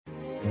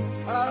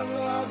I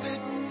love it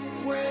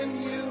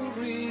when you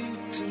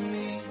read to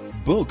me.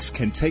 Books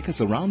can take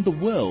us around the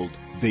world.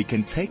 They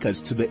can take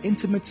us to the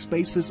intimate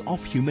spaces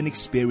of human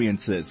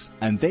experiences,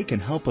 and they can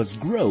help us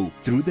grow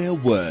through their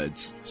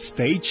words.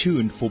 Stay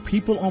tuned for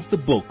People of the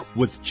Book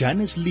with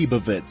Janice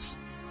Liebowitz.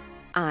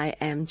 I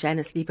am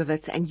Janice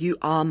Liebowitz, and you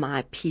are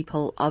my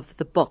people of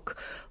the book.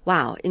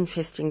 Wow,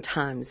 interesting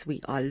times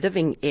we are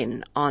living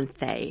in, aren't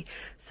they?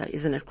 So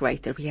isn't it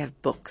great that we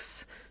have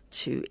books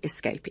to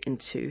escape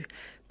into?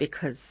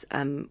 Because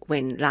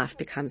when life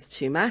becomes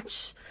too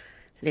much,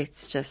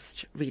 let's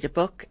just read a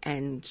book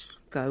and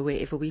go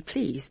wherever we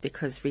please,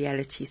 because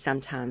reality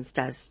sometimes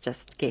does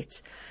just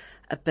get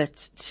a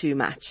bit too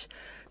much.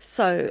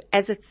 So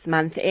as it's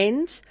month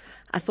end,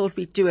 I thought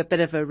we'd do a bit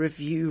of a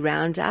review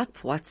roundup,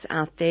 what's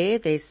out there.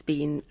 There's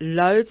been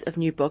loads of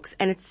new books,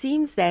 and it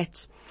seems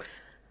that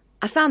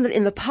I found that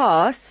in the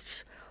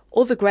past,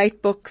 all the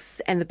great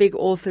books and the big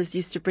authors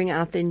used to bring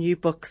out their new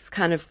books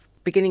kind of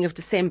beginning of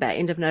December,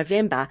 end of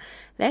November.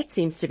 That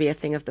seems to be a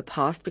thing of the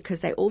past because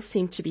they all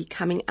seem to be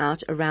coming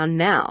out around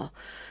now.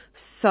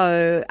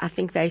 So I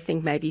think they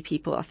think maybe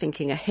people are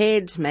thinking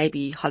ahead,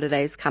 maybe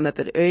holidays come a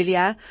bit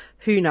earlier,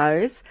 who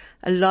knows.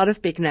 A lot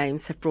of big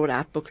names have brought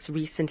out books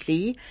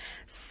recently.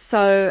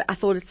 So I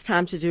thought it's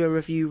time to do a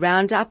review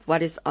roundup,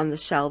 what is on the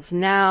shelves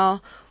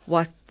now,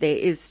 what there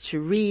is to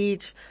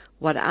read,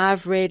 what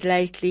I've read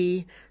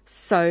lately.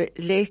 So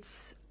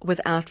let's,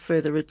 without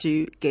further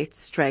ado, get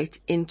straight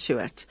into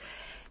it.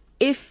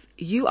 If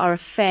you are a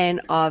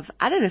fan of,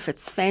 I don't know if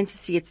it's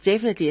fantasy, it's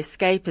definitely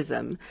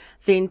escapism,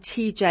 then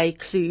T.J.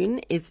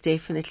 Klune is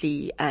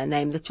definitely a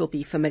name that you'll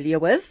be familiar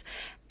with.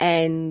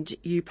 And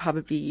you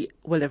probably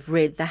will have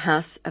read The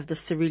House of the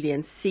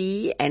Cerulean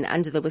Sea and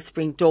Under the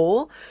Whispering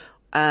Door.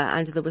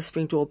 Under the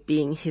Whispering Door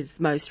being his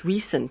most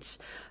recent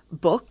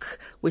book,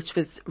 which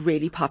was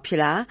really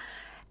popular.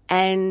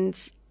 And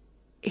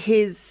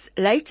his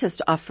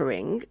latest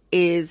offering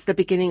is the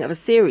beginning of a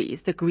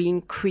series, the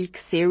Green Creek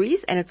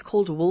series, and it's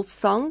called Wolf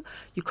Song.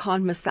 You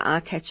can't miss the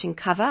eye-catching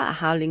cover, a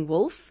howling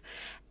wolf.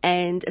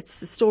 And it's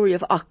the story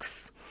of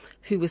Ox,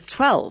 who was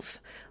 12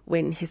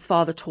 when his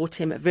father taught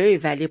him a very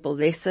valuable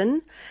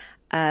lesson,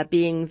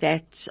 being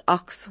that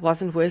Ox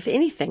wasn't worth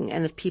anything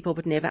and that people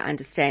would never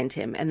understand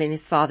him. And then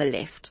his father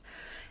left.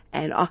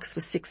 And Ox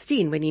was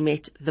 16 when he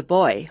met the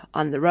boy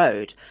on the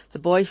road, the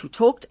boy who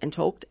talked and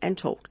talked and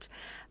talked.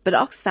 But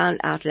Ox found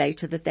out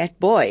later that that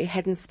boy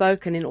hadn't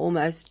spoken in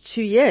almost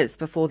 2 years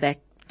before that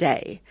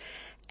day.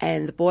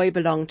 And the boy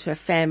belonged to a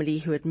family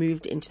who had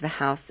moved into the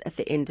house at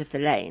the end of the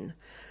lane.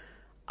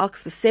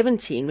 Ox was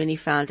 17 when he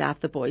found out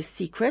the boy's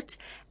secret,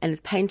 and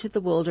it painted the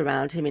world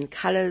around him in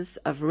colors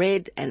of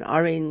red and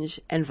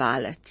orange and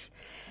violet.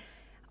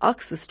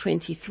 Ox was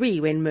 23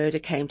 when murder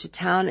came to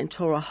town and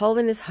tore a hole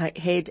in his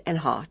head and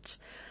heart.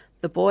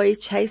 The boy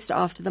chased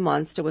after the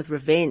monster with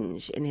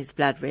revenge in his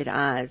blood-red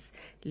eyes,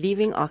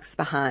 leaving Ox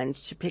behind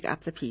to pick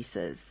up the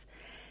pieces.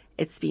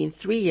 It's been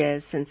 3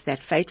 years since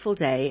that fateful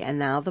day, and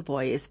now the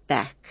boy is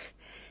back.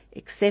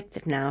 Except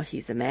that now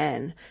he's a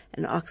man,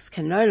 and Ox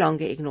can no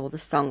longer ignore the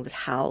song that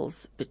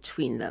howls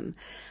between them.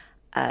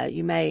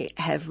 You may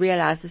have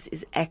realized this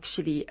is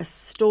actually a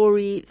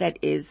story that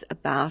is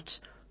about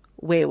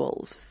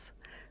werewolves.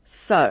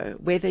 So,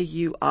 whether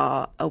you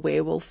are a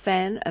werewolf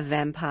fan, a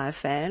vampire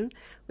fan,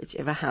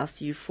 whichever house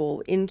you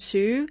fall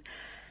into,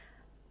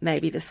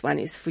 maybe this one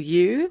is for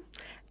you.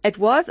 It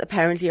was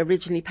apparently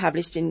originally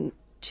published in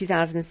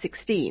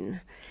 2016,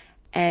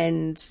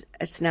 and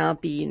it's now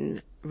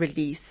been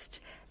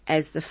released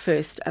as the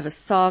first of a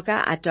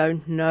saga. I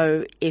don't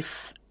know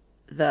if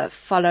the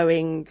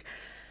following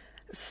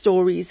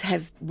stories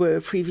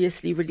were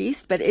previously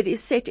released, but it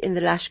is set in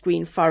the lush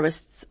green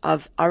forests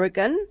of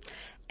Oregon,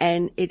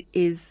 and it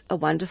is a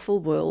wonderful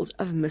world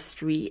of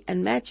mystery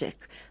and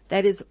magic.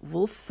 That is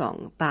Wolf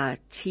Song by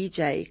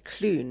T.J.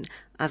 Klune.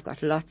 I've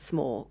got lots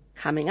more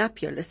coming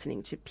up. You're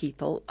listening to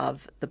People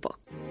of the Book.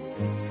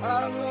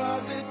 I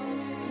love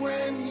it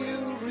when you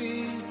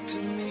read to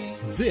me.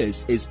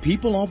 This is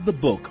People of the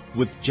Book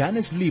with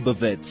Janice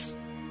Liebowitz.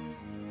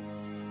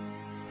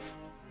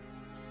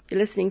 You're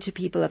listening to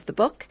People of the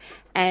Book,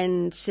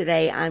 and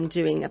today I'm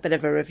doing a bit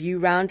of a review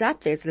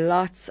roundup. There's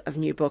lots of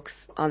new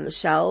books on the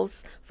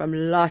shelves from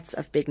lots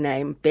of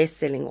big-name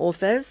best-selling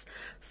authors,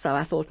 so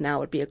I thought now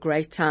would be a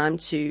great time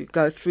to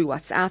go through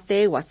what's out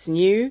there, what's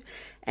new,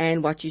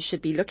 and what you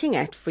should be looking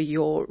at for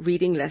your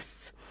reading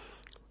lists.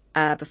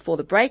 Before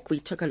the break, we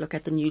took a look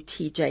at the new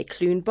T.J.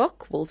 Klune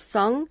book, Wolf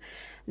Song.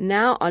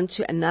 Now on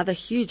to another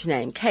huge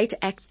name, Kate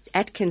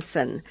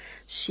Atkinson.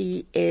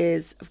 She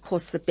is, of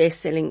course, the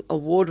best-selling,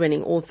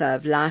 award-winning author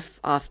of Life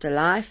After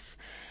Life.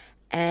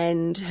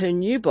 And her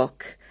new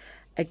book,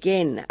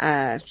 again,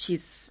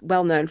 she's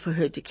well known for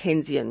her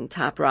Dickensian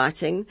type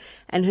writing.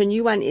 And her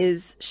new one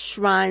is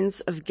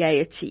Shrines of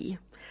Gaiety.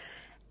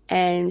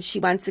 And she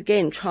once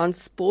again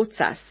transports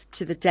us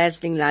to the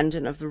dazzling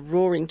London of the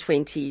roaring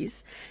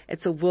 20s.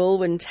 It's a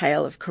whirlwind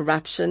tale of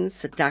corruption,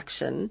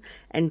 seduction,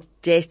 and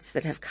debts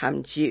that have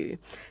come due.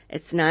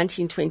 It's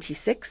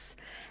 1926,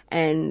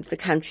 and the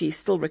country is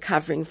still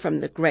recovering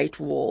from the Great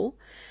War.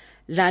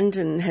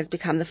 London has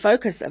become the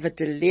focus of a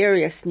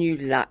delirious new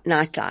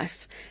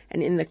nightlife,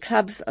 and in the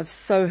clubs of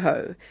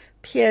Soho,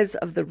 peers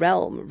of the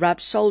realm rub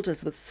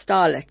shoulders with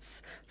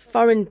starlets,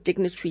 foreign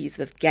dignitaries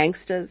with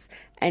gangsters,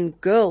 and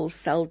girls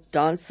sell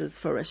dances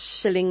for a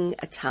shilling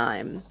a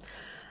time.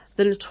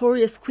 The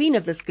notorious queen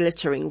of this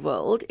glittering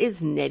world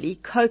is Nellie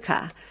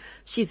Coker.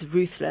 She's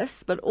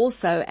ruthless, but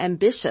also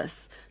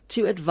ambitious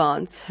to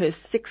advance her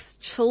 6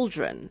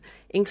 children,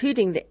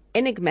 including the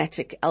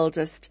enigmatic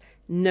eldest,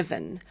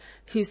 Niven,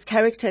 whose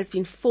character has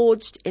been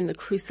forged in the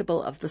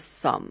crucible of the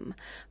Somme.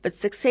 But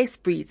success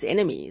breeds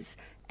enemies,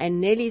 and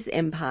Nellie's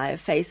empire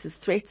faces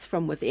threats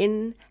from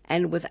within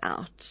and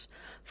without.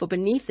 For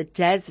beneath the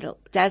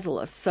dazzle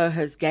of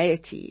Soho's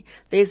gaiety,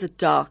 there's a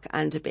dark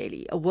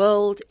underbelly, a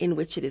world in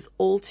which it is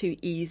all too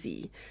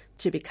easy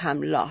to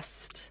become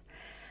lost.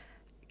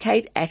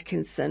 Kate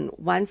Atkinson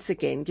once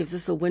again gives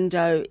us a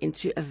window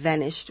into a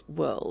vanished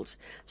world.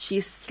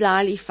 She's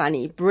slyly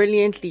funny,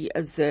 brilliantly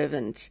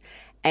observant,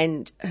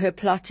 and her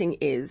plotting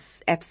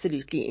is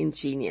absolutely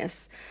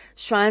ingenious.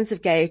 Shrines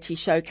of Gaiety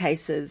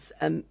showcases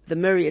the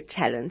myriad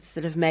talents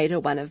that have made her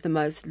one of the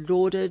most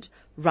lauded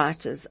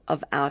writers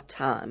of our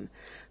time.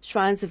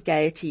 Shrines of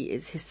Gaiety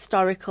is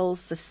historical,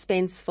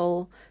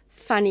 suspenseful,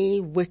 funny,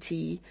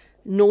 witty,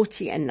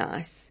 naughty and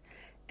nice.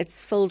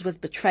 It's filled with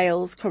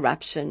betrayals,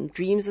 corruption,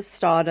 dreams of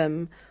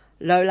stardom,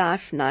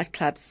 low-life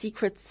nightclub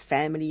secrets,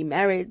 family,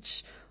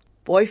 marriage,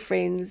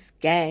 boyfriends,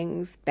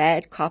 gangs,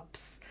 bad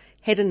cops,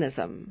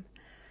 hedonism.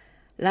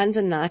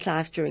 London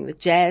nightlife during the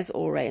jazz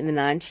aura in the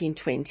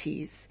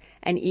 1920s,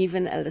 and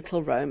even a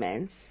little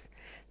romance.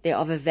 There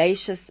are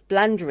vivacious,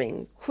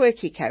 blundering,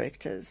 quirky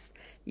characters,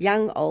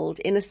 young,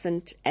 old,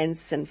 innocent, and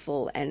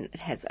sinful, and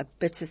it has a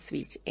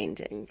bittersweet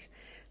ending.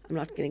 I'm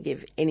not going to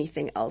give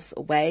anything else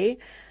away,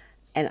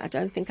 and I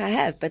don't think I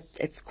have, but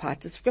it's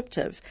quite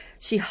descriptive.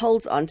 She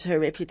holds on to her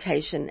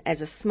reputation as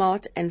a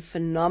smart and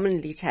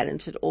phenomenally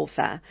talented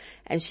author,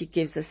 and she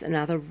gives us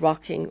another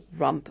rocking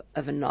romp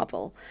of a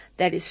novel.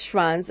 That is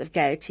Shrines of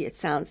Gaiety. It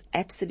sounds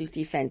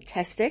absolutely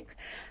fantastic.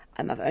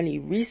 I've only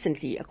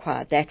recently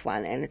acquired that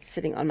one, and it's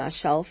sitting on my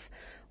shelf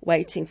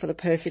waiting for the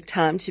perfect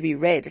time to be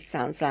read. It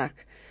sounds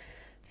like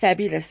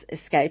fabulous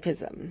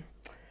escapism.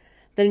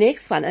 The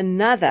next one,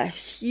 another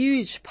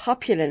huge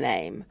popular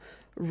name,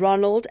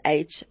 Ronald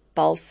H.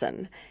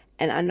 Balson,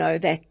 and I know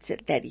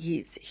that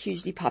he's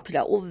hugely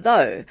popular,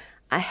 although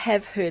I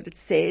have heard it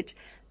said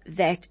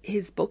that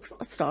his books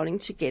are starting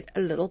to get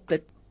a little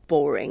bit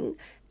boring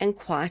and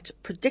quite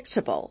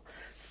predictable.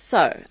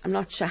 So I'm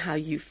not sure how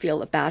you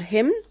feel about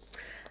him.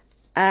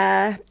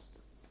 However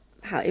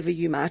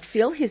you might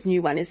feel, his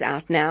new one is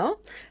out now.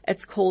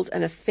 It's called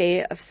An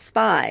Affair of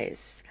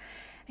Spies.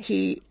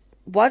 He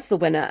was the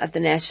winner of the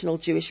National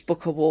Jewish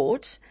Book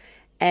Award,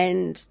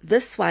 and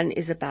this one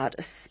is about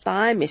a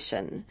spy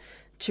mission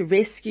to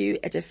rescue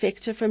a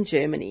defector from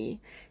Germany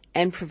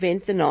and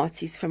prevent the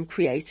Nazis from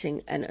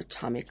creating an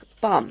atomic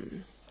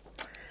bomb.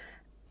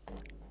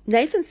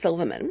 Nathan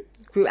Silverman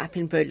grew up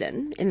in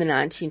Berlin in the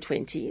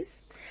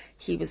 1920s.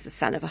 He was the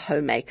son of a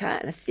homemaker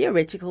and a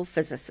theoretical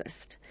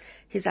physicist.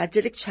 His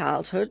idyllic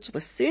childhood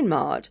was soon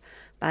marred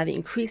by the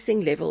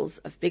increasing levels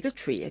of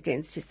bigotry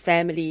against his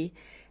family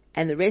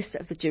and the rest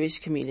of the Jewish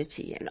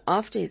community. And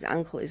after his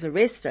uncle is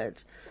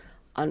arrested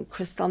on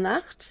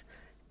Kristallnacht,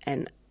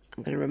 and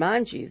I'm going to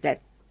remind you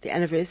that the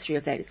anniversary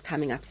of that is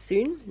coming up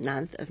soon,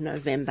 9th of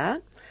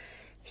November,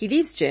 he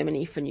leaves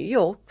Germany for New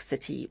York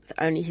City with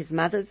only his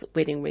mother's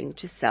wedding ring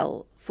to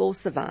sell for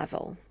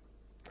survival.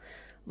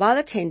 While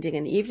attending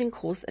an evening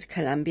course at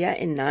Columbia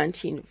in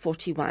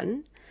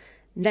 1941,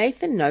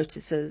 Nathan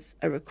notices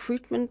a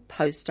recruitment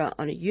poster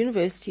on a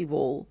university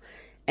wall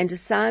and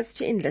decides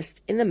to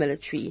enlist in the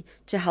military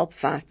to help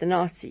fight the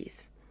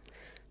Nazis.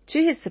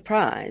 To his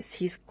surprise,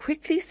 he's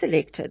quickly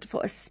selected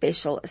for a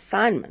special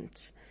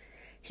assignment.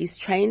 He's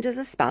trained as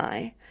a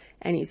spy,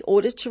 and he's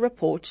ordered to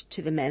report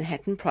to the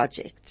Manhattan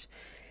Project.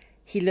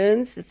 He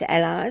learns that the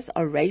Allies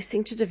are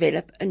racing to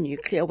develop a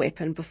nuclear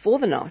weapon before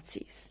the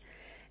Nazis,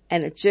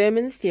 and a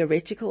German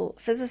theoretical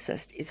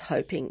physicist is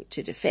hoping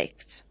to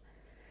defect.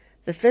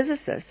 The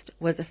physicist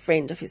was a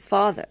friend of his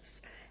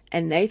father's,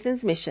 and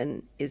Nathan's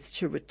mission is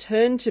to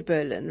return to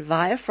Berlin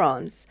via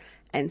France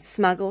and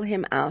smuggle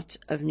him out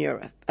of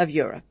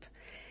Europe.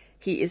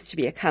 He is to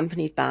be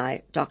accompanied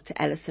by Dr.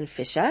 Alison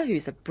Fisher,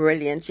 who's a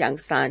brilliant young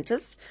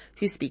scientist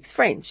who speaks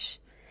French.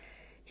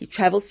 He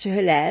travels to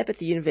her lab at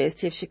the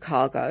University of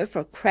Chicago for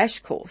a crash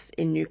course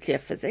in nuclear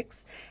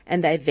physics,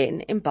 and they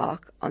then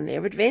embark on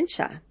their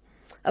adventure.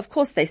 Of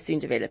course, they soon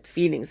develop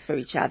feelings for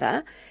each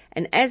other,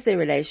 and as their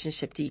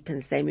relationship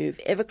deepens, they move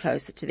ever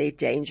closer to their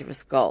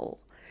dangerous goal.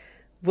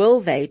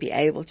 Will they be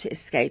able to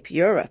escape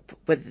Europe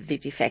with the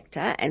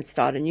defector and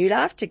start a new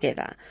life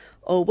together,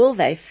 or will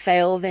they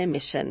fail their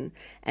mission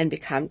and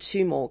become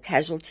two more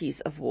casualties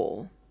of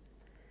war?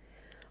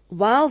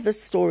 While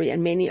this story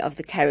and many of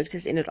the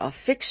characters in it are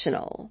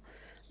fictional,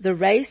 the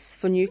race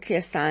for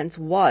nuclear science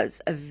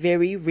was a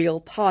very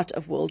real part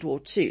of World War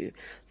II,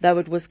 though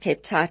it was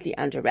kept tightly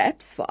under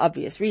wraps for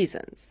obvious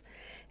reasons.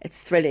 It's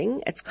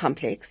thrilling, it's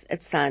complex,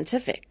 it's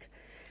scientific.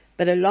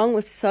 But along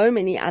with so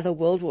many other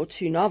World War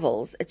II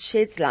novels, it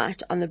sheds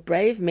light on the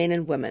brave men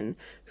and women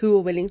who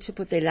were willing to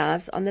put their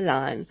lives on the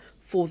line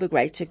for the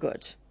greater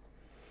good.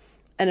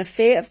 An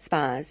Affair of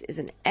Spies is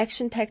an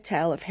action-packed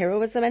tale of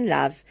heroism and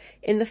love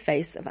in the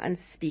face of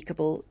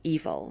unspeakable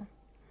evil.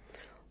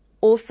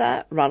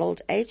 Author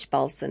Ronald H.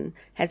 Balson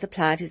has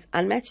applied his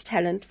unmatched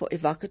talent for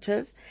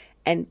evocative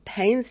and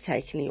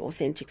painstakingly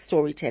authentic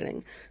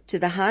storytelling to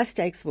the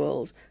high-stakes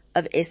world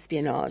of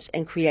espionage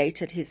and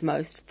created his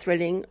most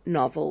thrilling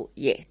novel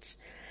yet.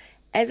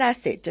 As I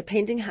said,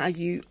 depending how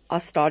you are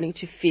starting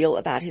to feel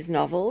about his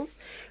novels,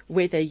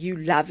 whether you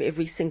love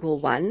every single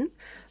one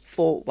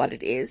for what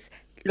it is,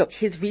 look,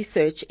 his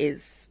research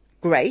is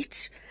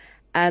great.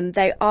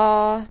 He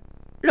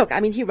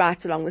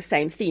writes along the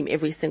same theme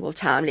every single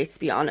time, let's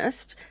be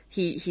honest.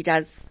 He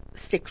does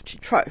stick to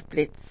trope.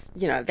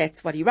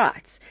 That's what he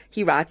writes.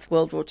 He writes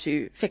World War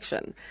II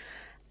fiction.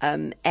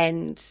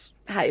 And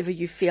however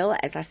you feel,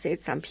 as I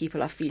said, some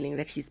people are feeling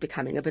that he's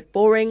becoming a bit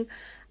boring.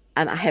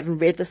 I haven't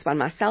read this one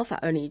myself. I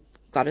only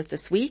got it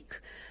this week.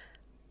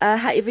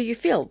 However you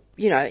feel,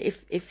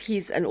 if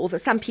he's an author,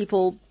 some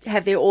people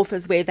have their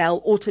authors where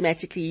they'll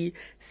automatically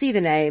see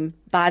the name,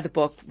 buy the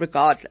book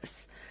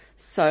regardless.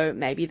 So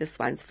maybe this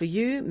one's for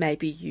you.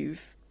 Maybe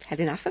you've had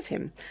enough of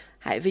him.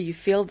 However you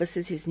feel, this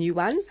is his new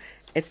one.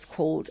 It's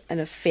called An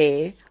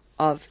Affair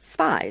of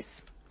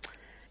Spies.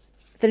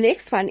 The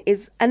next one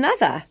is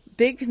another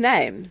big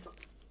name,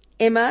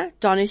 Emma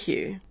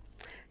Donoghue.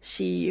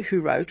 She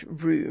who wrote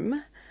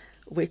Room,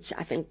 which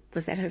I think,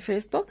 was that her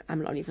first book?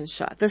 I'm not even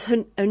sure.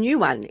 Her new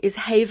one is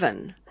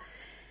Haven.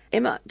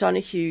 Emma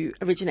Donoghue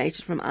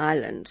originated from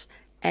Ireland,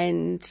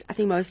 and I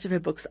think most of her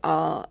books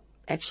are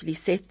actually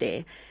set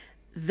there.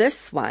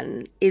 This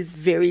one is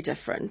very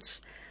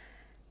different.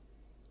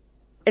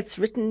 It's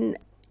written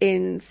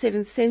in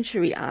 7th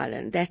century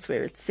Ireland. That's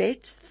where it's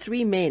set.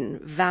 3 men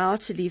vow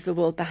to leave the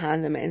world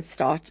behind them and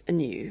start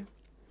anew.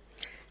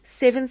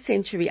 7th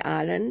century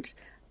Ireland,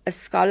 a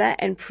scholar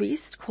and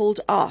priest called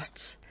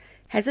Art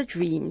has a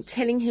dream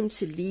telling him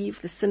to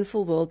leave the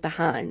sinful world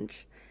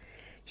behind.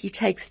 He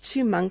takes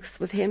 2 monks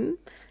with him,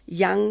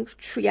 young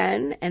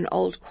Trian and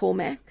old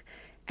Cormac,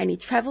 and he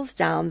travels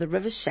down the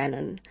River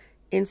Shannon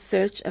in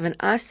search of an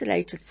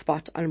isolated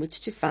spot on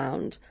which to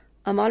found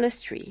a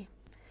monastery.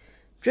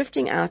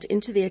 Drifting out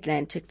into the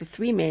Atlantic, the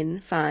 3 men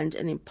find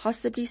an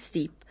impossibly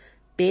steep,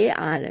 bare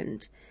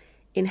island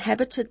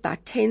inhabited by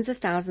tens of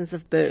thousands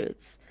of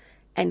birds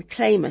and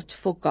claim it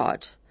for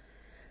God.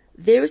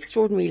 Their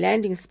extraordinary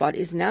landing spot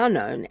is now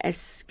known as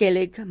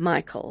Skellig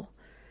Michael,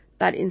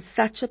 but in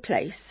such a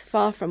place,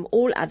 far from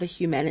all other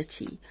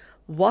humanity,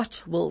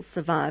 what will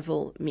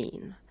survival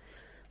mean?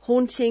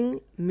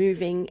 Haunting,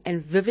 moving,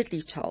 and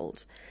vividly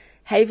told,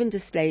 Haven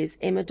displays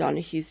Emma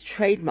Donoghue's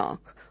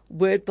trademark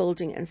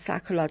word-building and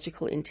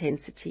psychological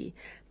intensity,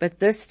 but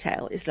this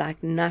tale is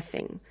like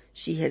nothing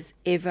she has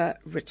ever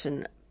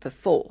written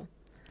before.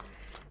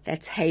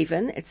 That's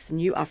Haven. It's the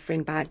new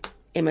offering by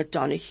Emma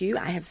Donoghue.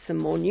 I have some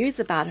more news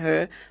about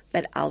her,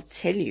 but I'll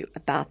tell you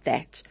about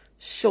that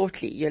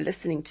shortly. You're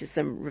listening to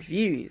some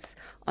reviews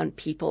on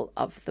People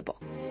of the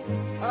Book.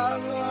 I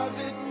love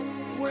it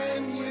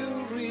when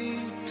you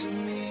read to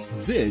me.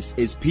 This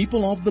is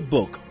People of the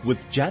Book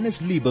with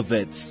Janice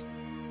Liebowitz.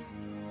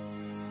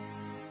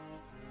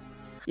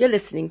 You're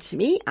listening to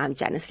me. I'm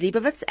Janice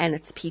Liebowitz, and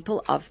it's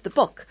People of the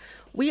Book.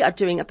 We are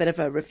doing a bit of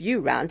a review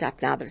roundup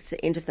now, but it's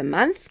the end of the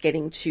month,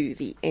 getting to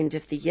the end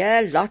of the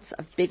year. Lots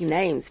of big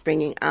names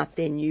bringing out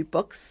their new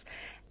books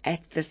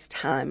at this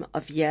time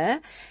of year.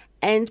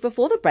 And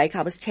before the break,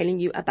 I was telling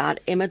you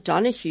about Emma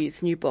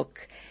Donoghue's new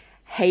book,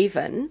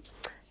 Haven.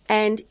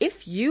 And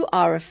if you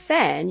are a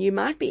fan, you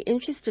might be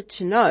interested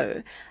to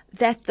know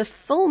that the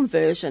film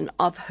version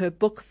of her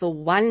book, The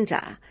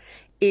Wonder,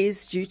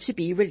 is due to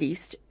be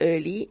released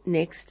early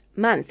next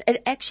month.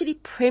 It actually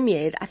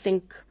premiered, I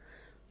think,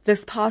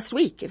 this past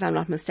week, if I'm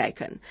not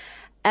mistaken.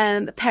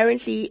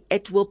 Apparently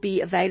it will be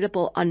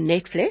available on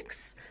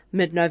Netflix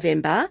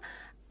mid-November.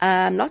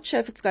 I'm not sure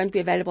if it's going to be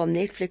available on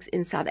Netflix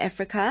in South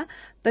Africa,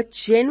 but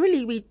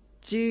generally we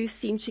do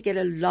seem to get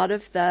a lot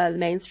of the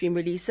mainstream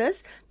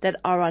releases that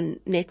are on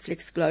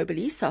Netflix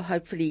globally, so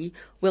hopefully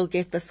we'll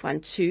get this one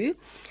too.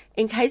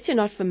 In case you're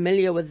not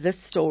familiar with this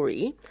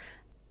story,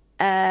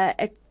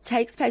 it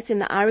takes place in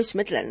the Irish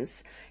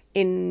Midlands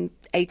in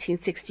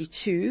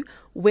 1862,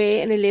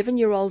 where an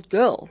 11-year-old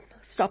girl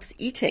stops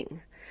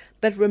eating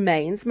but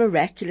remains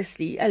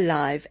miraculously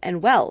alive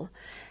and well.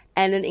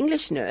 And an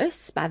English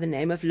nurse by the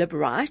name of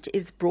Liebowitz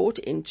is brought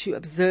in to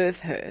observe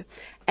her,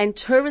 and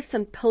tourists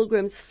and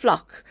pilgrims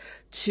flock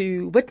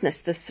to witness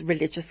this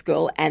religious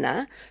girl,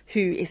 Anna,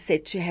 who is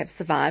said to have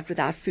survived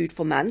without food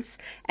for months.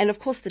 And of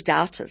course the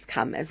doubters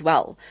come as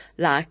well,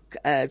 like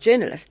a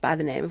journalist by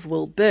the name of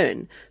Will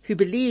Byrne, who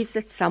believes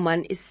that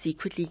someone is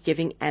secretly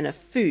giving Anna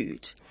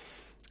food.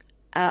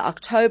 In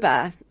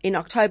October,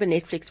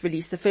 Netflix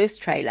released the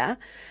first trailer,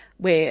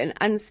 where an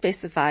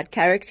unspecified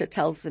character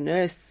tells the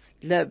nurse,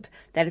 Lib,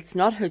 that it's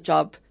not her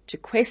job to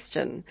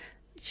question.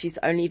 She's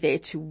only there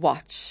to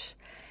watch.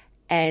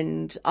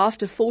 And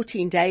after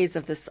 14 days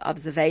of this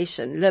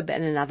observation, Lib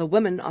and another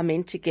woman are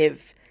meant to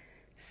give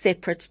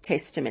separate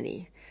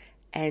testimony.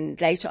 And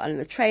later on in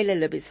the trailer,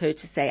 Lib is heard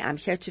to say, "I'm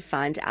here to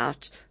find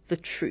out the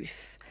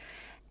truth."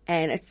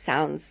 And it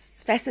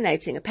sounds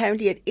fascinating.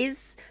 Apparently it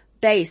is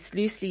based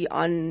loosely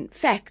on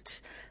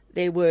fact.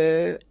 There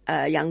were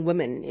young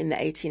women in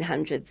the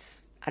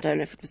 1800s, I don't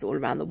know if it was all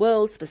around the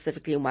world,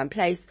 specifically in one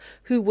place,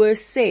 who were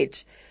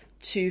said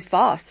to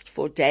fast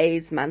for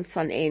days, months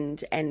on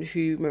end, and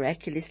who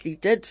miraculously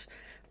did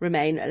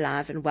remain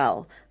alive and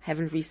well. I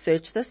haven't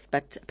researched this,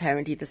 but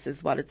apparently this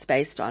is what it's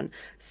based on.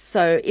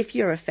 So if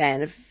you're a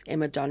fan of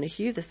Emma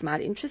Donoghue, this might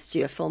interest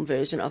you, a film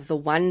version of The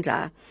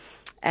Wonder.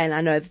 And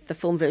I know that the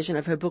film version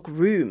of her book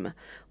Room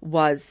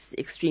was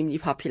extremely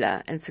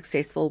popular and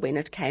successful when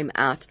it came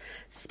out.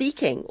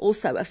 Speaking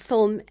also of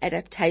film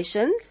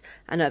adaptations,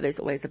 I know there's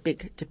always a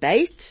big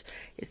debate.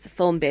 Is the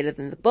film better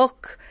than the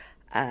book?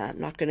 I'm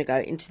not going to go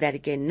into that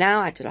again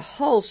now. I did a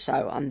whole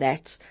show on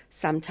that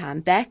some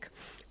time back.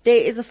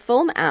 There is a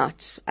film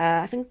out,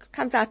 I think it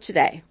comes out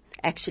today.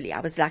 Actually, I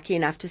was lucky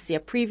enough to see a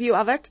preview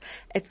of it.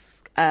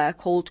 It's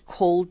called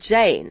Call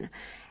Jane.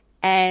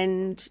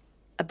 And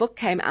a book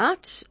came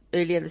out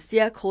earlier this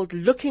year called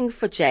Looking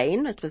for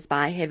Jane. It was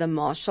by Heather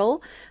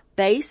Marshall,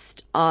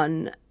 based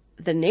on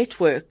the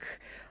network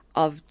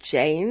of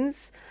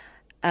Janes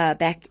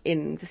back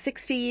in the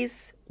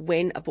 60s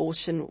when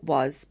abortion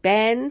was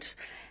banned.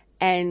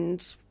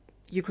 And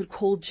you could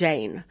call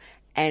Jane,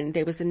 and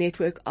there was a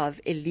network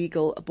of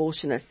illegal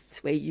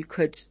abortionists where you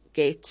could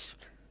get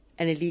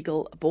an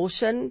illegal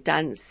abortion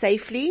done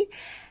safely.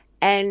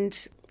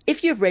 And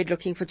if you've read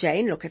Looking for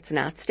Jane, look, it's an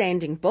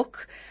outstanding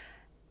book.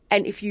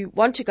 And if you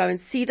want to go and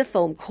see the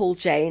film Call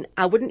Jane,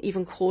 I wouldn't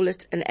even call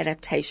it an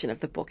adaptation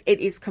of the book. It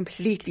is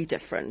completely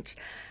different.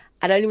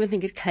 I don't even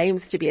think it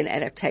claims to be an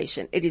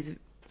adaptation. It is,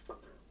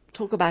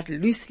 talk about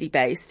loosely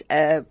based.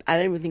 I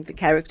don't even think the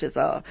characters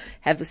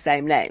have the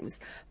same names,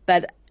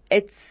 but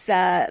it's,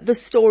 the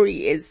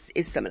story is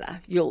similar.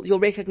 You'll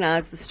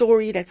recognize the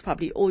story. That's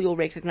probably all you'll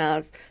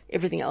recognize.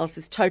 Everything else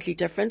is totally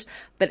different,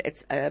 but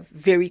it's a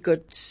very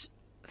good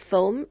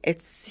film.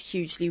 It's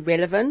hugely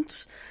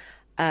relevant.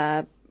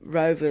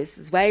 Roe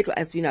versus Wade,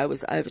 as we know,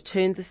 was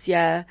overturned this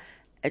year.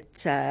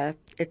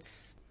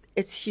 It's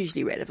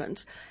hugely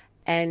relevant.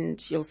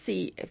 And you'll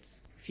see if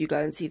you go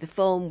and see the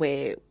film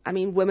where, I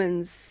mean,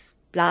 women's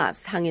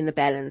lives hung in the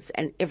balance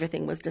and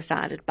everything was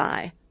decided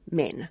by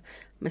men,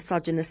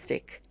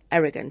 misogynistic,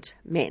 arrogant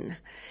men.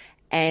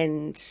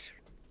 And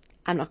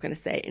I'm not going to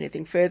say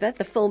anything further.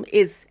 The film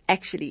is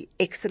actually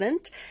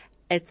excellent.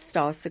 It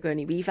stars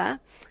Sigourney Weaver.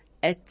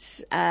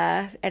 It's,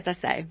 as I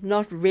say,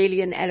 not really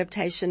an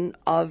adaptation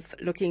of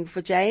Looking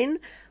for Jane,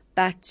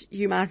 but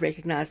you might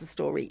recognize the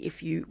story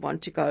if you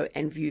want to go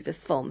and view this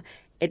film.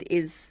 It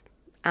is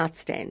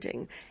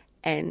outstanding,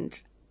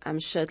 and I'm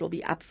sure it'll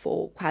be up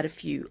for quite a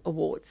few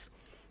awards.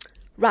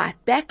 Right,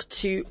 back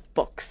to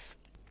books.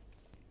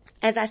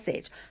 As I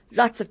said,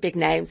 lots of big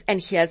names, and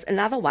here's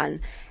another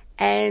one,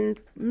 and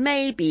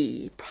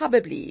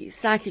probably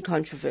slightly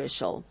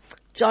controversial.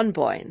 John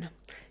Boyne.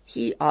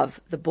 He of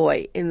The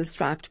Boy in the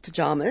Striped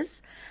Pajamas.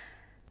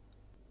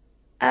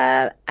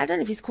 I don't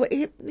know if he's called,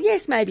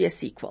 yes, maybe a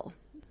sequel.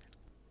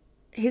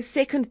 His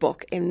second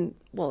book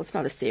it's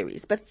not a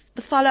series, but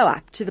the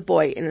follow-up to The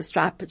Boy in the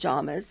Striped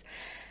Pajamas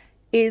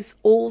is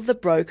All the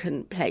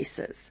Broken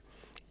Places.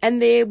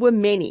 And there were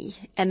many,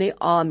 and there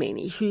are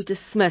many, who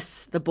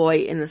dismiss The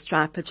Boy in the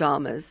Striped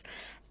Pajamas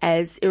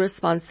as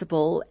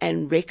irresponsible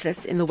and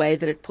reckless in the way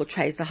that it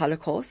portrays the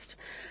Holocaust.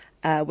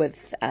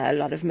 With a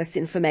lot of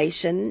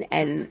misinformation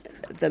and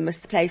the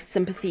misplaced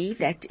sympathy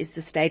that is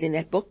displayed in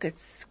that book.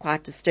 It's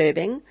quite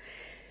disturbing.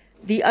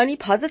 The only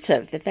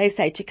positive that they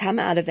say to come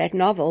out of that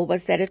novel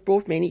was that it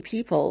brought many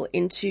people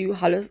into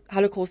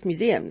Holocaust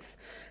museums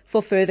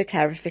for further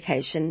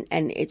clarification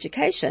and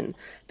education,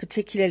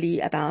 particularly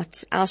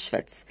about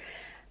Auschwitz.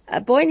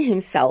 Boyne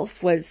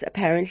himself was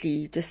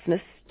apparently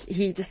dismissed.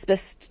 He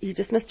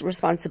dismissed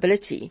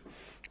responsibility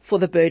for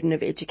the burden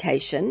of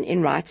education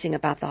in writing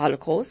about the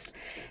Holocaust,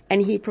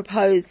 and he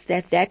proposed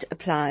that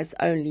applies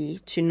only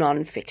to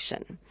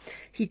non-fiction.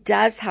 He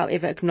does,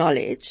 however,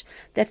 acknowledge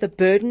that the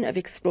burden of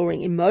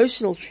exploring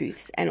emotional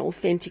truths and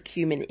authentic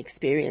human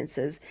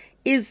experiences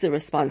is the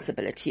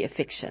responsibility of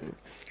fiction.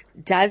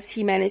 Does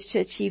he manage to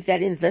achieve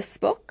that in this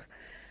book?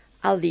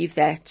 I'll leave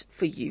that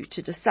for you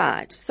to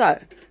decide.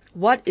 So,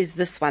 what is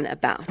this one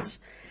about?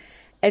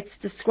 It's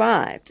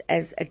described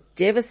as a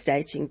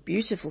devastating,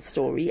 beautiful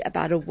story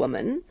about a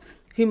woman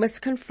who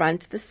must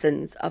confront the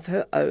sins of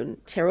her own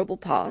terrible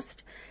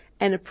past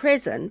and a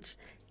present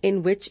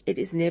in which it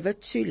is never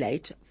too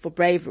late for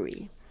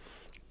bravery.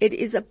 It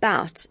is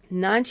about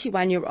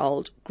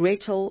 91-year-old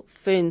Gretel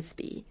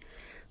Fernsby.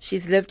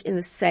 She's lived in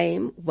the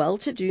same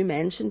well-to-do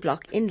mansion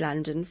block in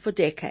London for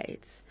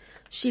decades.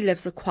 She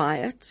lives a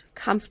quiet,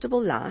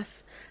 comfortable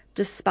life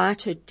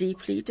despite her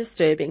deeply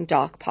disturbing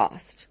dark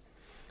past.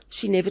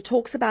 She never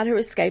talks about her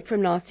escape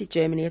from Nazi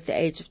Germany at the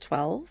age of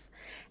 12,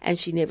 and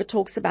she never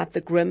talks about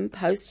the grim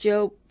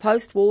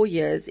post-war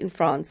years in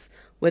France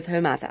with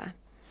her mother.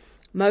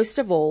 Most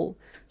of all,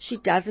 she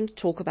doesn't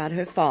talk about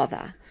her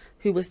father,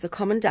 who was the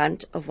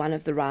commandant of one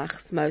of the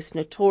Reich's most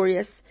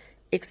notorious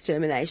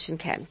extermination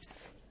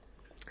camps.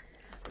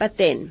 But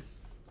then,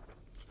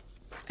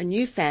 a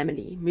new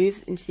family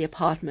moves into the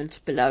apartment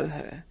below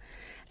her,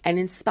 and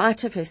in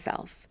spite of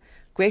herself,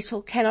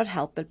 Gretel cannot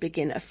help but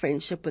begin a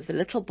friendship with the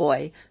little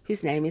boy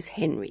whose name is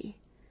Henry,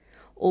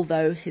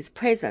 although his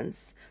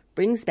presence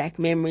brings back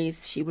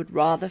memories she would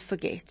rather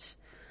forget.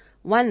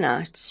 One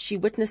night, she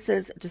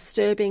witnesses a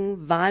disturbing,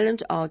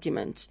 violent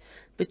argument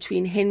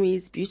between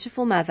Henry's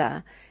beautiful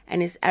mother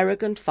and his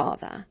arrogant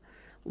father,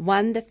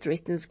 one that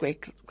threatens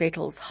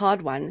Gretel's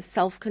hard-won,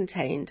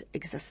 self-contained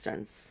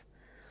existence.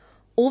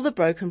 All the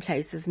Broken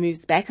Places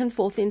moves back and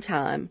forth in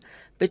time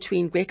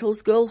between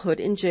Gretel's girlhood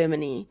in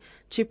Germany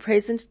to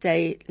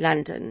present-day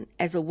London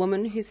as a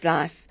woman whose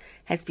life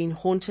has been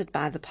haunted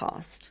by the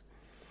past.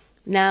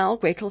 Now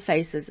Gretel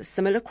faces a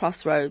similar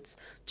crossroads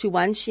to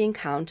one she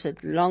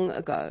encountered long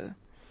ago.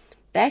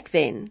 Back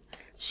then,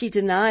 she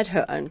denied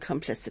her own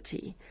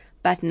complicity,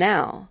 but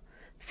now,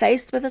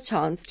 faced with a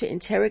chance to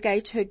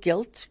interrogate her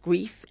guilt,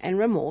 grief, and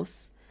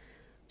remorse,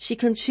 she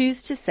can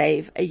choose to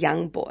save a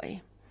young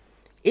boy.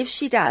 If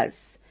she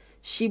does,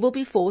 she will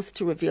be forced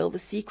to reveal the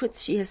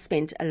secrets she has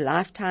spent a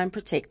lifetime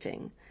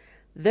protecting.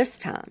 This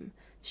time,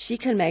 she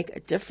can make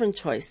a different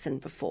choice than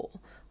before,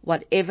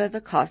 whatever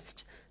the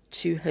cost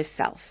to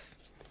herself.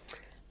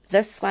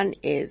 This one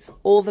is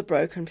All the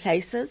Broken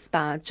Places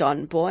by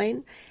John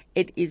Boyne.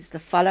 It is the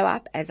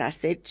follow-up, as I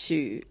said,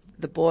 to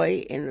The Boy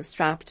in the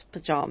Striped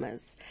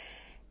Pajamas.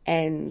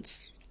 And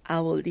I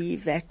will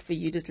leave that for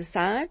you to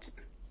decide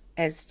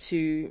as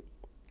to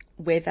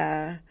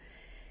whether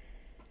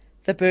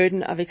the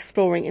burden of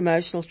exploring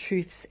emotional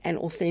truths and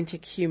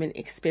authentic human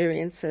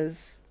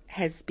experiences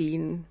has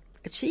been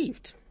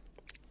achieved.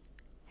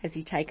 Has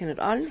he taken it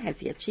on? Has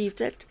he achieved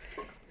it?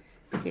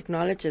 He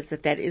acknowledges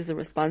that that is the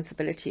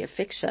responsibility of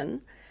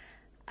fiction.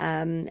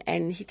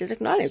 And he did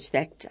acknowledge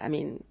that,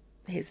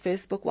 his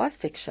first book was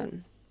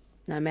fiction,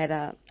 no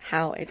matter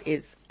how it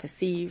is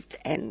perceived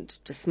and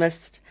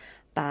dismissed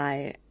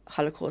by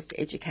Holocaust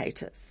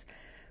educators.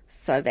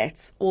 So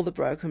that's All the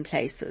Broken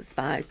Places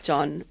by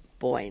John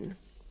Boyne.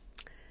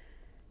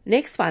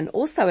 Next one,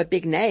 also a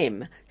big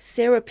name,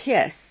 Sarah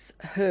Pearce,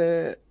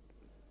 her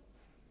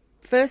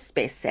first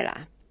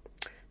bestseller,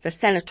 The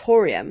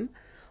Sanatorium,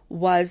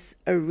 was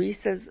a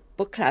Reese's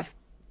book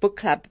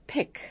club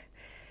pick.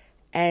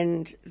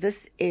 And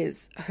this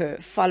is her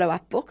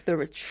follow-up book, The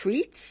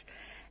Retreat.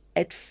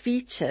 It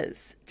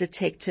features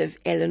Detective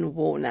Ellen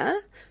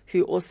Warner,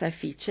 who also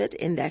featured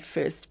in that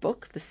first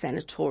book, The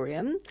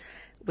Sanatorium,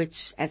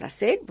 which, as I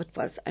said,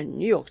 was a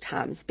New York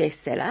Times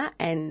bestseller.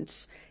 And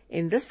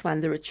in this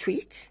one, The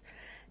Retreat,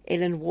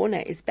 Ellen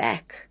Warner is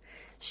back.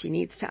 She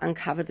needs to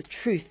uncover the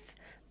truth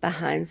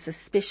behind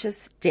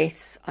suspicious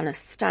deaths on a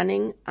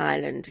stunning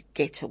island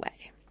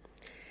getaway.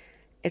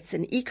 It's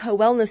an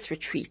eco-wellness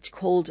retreat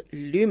called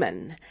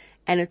Lumen,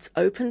 and it's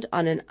opened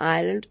on an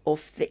island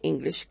off the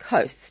English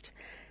coast.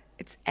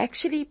 It's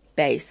actually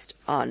based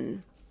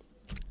on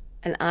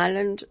an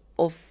island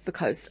off the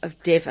coast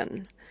of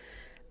Devon,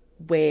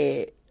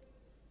 where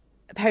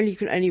apparently you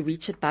can only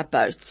reach it by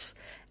boat.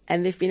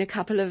 And there have been a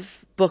couple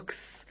of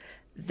books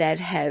that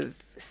have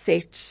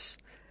set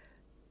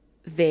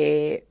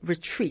their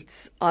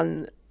retreats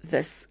on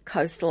this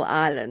coastal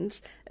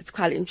island. It's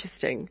quite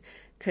interesting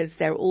because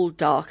they're all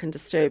dark and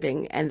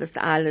disturbing, and this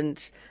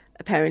island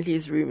apparently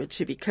is rumored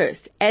to be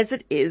cursed, as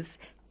it is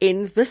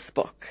in this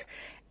book.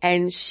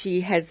 And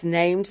she has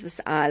named this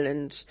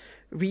island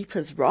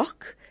Reaper's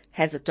Rock,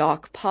 has a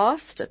dark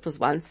past. It was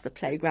once the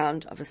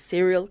playground of a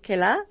serial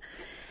killer.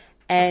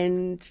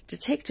 And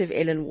Detective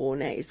Ellen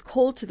Warner is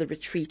called to the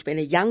retreat when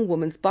a young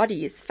woman's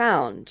body is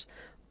found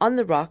on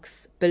the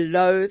rocks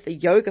below the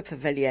yoga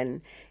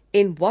pavilion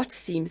in what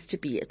seems to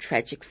be a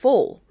tragic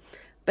fall.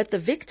 But the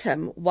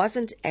victim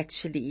wasn't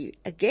actually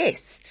a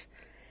guest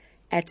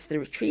at the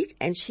retreat,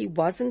 and she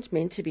wasn't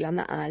meant to be on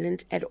the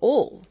island at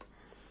all.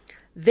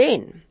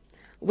 Then,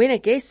 when a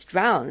guest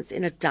drowns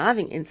in a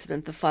diving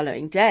incident the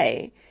following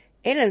day,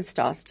 Ellen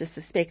starts to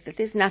suspect that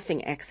there's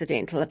nothing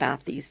accidental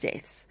about these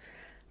deaths.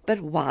 But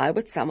why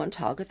would someone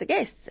target the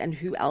guests, and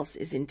who else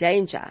is in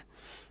danger?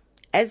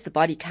 As the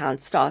body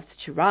count starts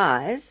to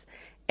rise,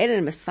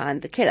 Ellen must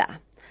find the killer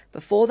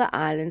before the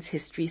island's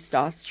history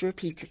starts to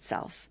repeat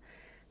itself.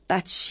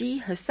 But she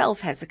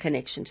herself has a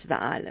connection to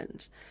the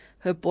island.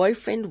 Her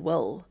boyfriend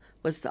Will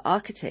was the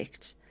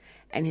architect,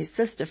 and his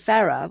sister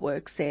Farah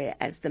works there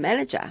as the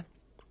manager.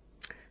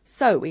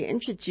 So we're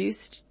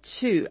introduced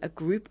to a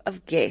group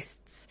of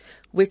guests,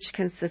 which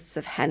consists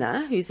of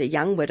Hannah, who's a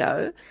young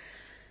widow,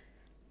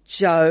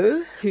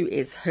 Jo, who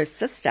is her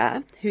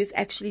sister, who's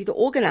actually the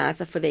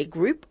organizer for their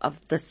group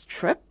of this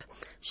trip.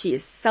 She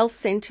is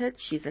self-centered,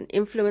 she's an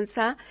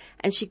influencer,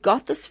 and she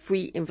got this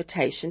free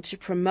invitation to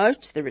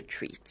promote the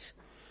retreat.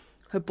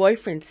 Her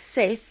boyfriend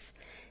Seth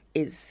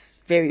is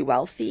very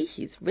wealthy,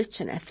 he's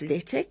rich and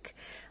athletic,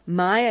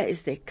 Maya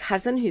is their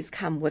cousin who's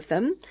come with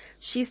them.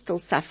 She's still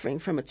suffering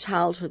from a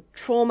childhood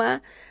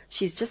trauma.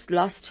 She's just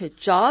lost her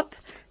job.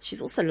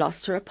 She's also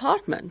lost her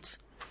apartment.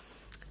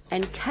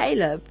 And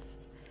Caleb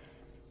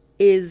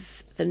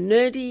is the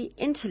nerdy,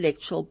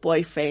 intellectual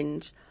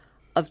boyfriend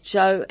of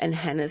Joe and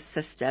Hannah's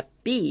sister,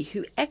 Bea,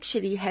 who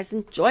actually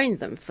hasn't joined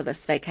them for this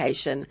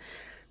vacation.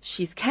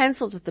 She's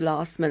cancelled at the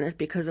last minute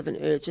because of an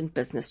urgent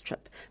business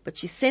trip, but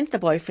she sent the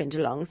boyfriend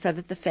along so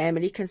that the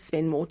family can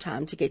spend more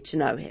time to get to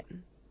know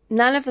him.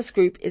 None of this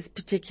group is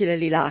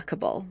particularly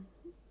likable.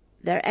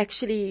 They're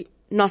actually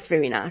not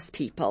very nice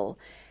people.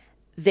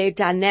 Their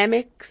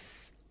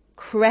dynamics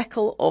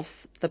crackle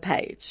off the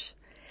page,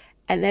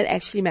 and that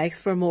actually makes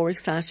for a more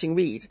exciting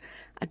read.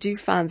 I do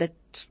find that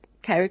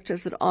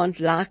characters that aren't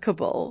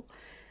likable,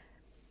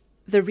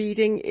 the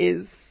reading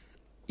is,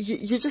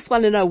 you just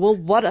want to know, well,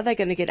 what are they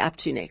going to get up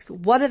to next?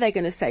 What are they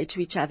going to say to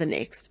each other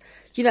next?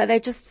 You know, they're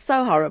just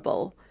so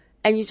horrible,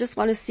 and you just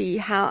want to see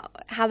how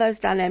those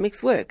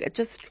dynamics work. It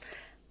just,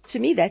 to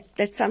me,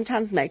 that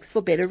sometimes makes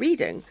for better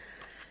reading,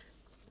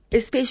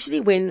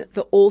 especially when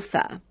the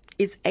author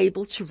is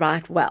able to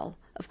write well.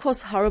 Of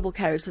course, horrible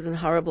characters and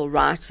horrible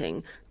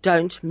writing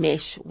don't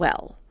mesh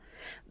well.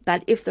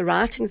 But if the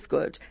writing's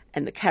good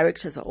and the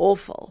characters are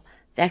awful,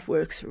 that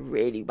works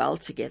really well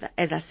together.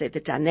 As I said, the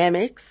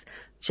dynamics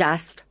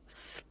just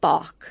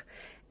spark,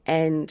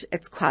 and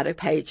it's quite a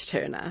page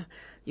turner.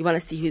 You want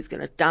to see who's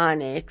going to die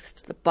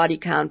next. The body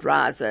count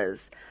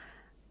rises.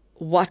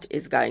 What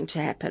is going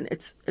to happen?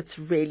 It's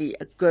really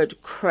a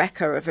good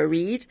cracker of a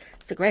read.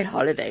 It's a great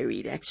holiday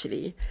read,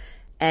 actually.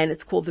 And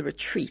it's called The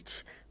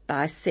Retreat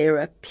by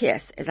Sarah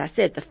Pierce. As I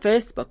said, the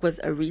first book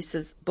was a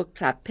Reese's book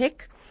club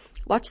pick.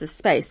 Watch the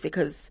space,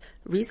 because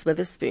Reese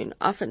Witherspoon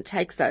often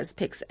takes those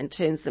picks and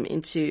turns them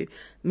into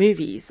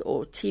movies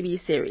or TV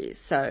series.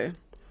 So it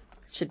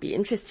should be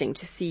interesting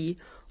to see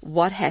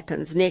what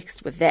happens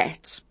next with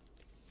that.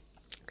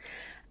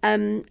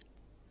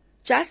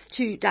 Just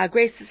to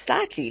digress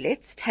slightly,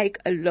 let's take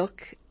a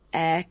look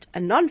at a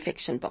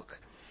non-fiction book.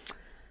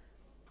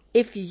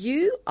 If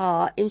you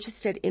are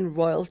interested in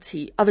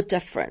royalty of a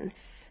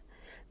difference,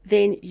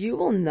 then you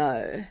will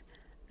know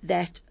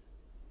that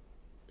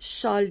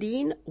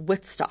Charlene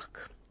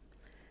Whitstock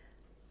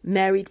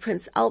married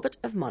Prince Albert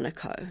of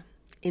Monaco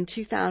in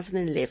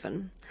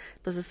 2011.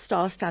 It was a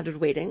star-studded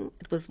wedding.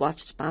 It was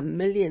watched by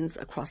millions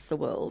across the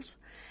world.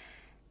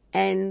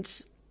 And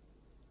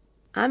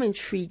I'm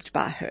intrigued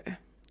by her,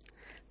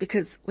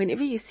 because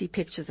whenever you see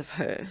pictures of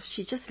her,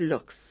 she just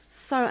looks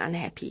so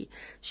unhappy.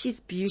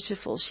 She's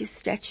beautiful. She's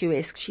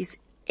statuesque. She's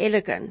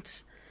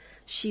elegant.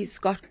 She's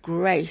got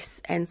grace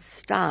and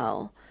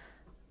style,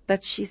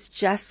 but she's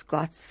just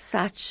got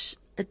such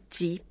a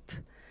deep,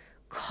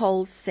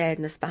 cold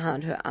sadness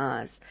behind her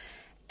eyes.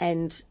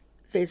 And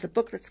there's a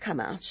book that's come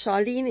out,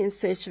 Charlene in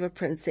Search of a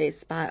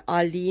Princess by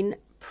Arlene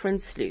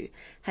Prinsloo,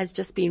 has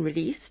just been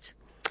released.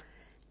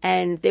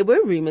 And there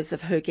were rumors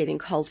of her getting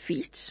cold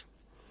feet,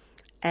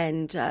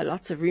 and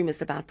lots of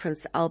rumors about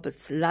Prince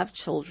Albert's love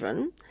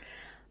children.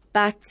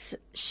 But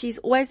she's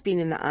always been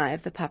in the eye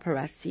of the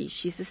paparazzi.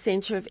 She's the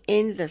center of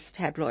endless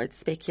tabloid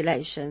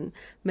speculation,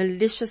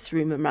 malicious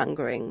rumor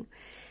mongering.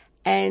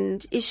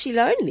 And is she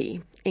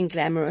lonely in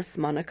glamorous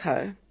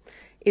Monaco?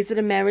 Is it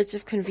a marriage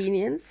of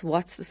convenience?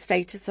 What's the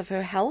status of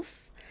her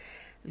health?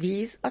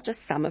 These are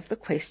just some of the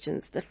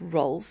questions that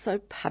roll so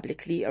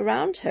publicly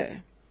around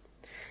her.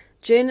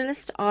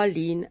 Journalist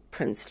Arlene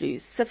Prinsloo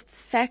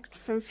sifts fact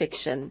from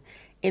fiction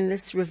in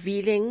this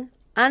revealing,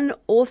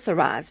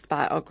 unauthorized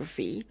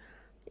biography.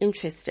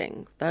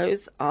 Interesting.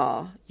 Those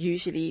are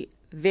usually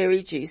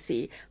very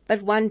juicy,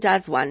 but one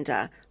does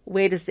wonder,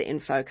 where does the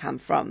info come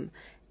from?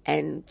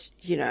 And,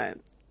 you know,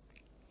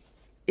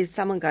 is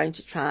someone going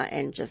to try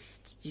and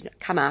just, you know,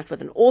 come out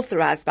with an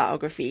authorized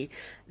biography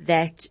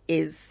that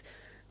is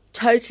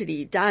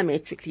totally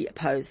diametrically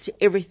opposed to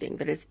everything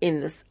that is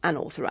in this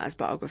unauthorized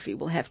biography?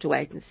 We'll have to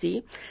wait and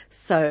see.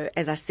 So,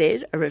 as I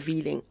said, a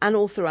revealing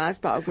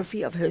unauthorized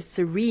biography of Her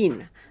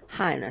Serene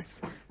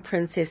Highness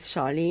Princess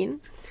Charlene.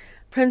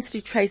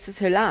 Prinsloo traces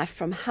her life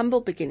from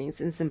humble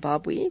beginnings in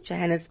Zimbabwe,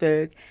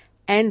 Johannesburg,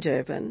 and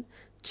Durban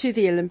to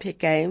the Olympic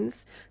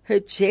Games, her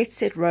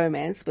jet-set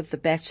romance with the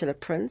Bachelor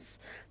Prince,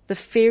 the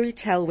fairy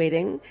tale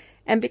wedding,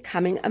 and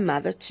becoming a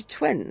mother to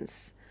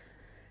twins.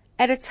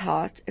 At its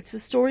heart, it's the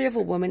story of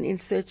a woman in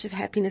search of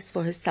happiness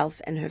for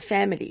herself and her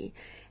family,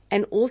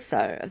 and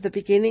also of the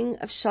beginning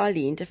of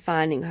Charlene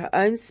defining her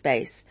own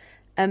space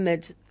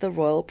amid the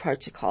royal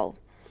protocol.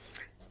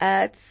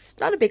 It's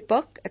not a big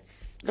book. It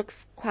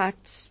looks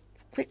quite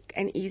quick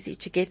and easy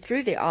to get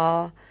through. There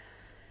are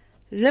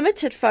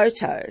limited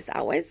photos. I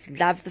always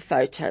love the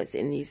photos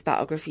in these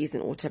biographies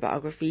and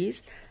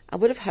autobiographies. I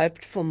would have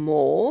hoped for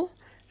more.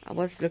 I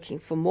was looking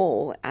for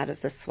more out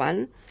of this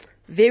one.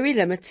 Very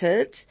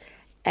limited,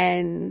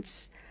 and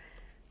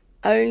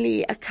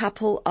only a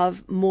couple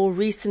of more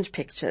recent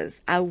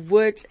pictures. I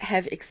would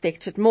have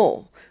expected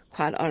more,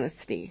 quite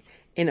honestly,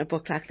 in a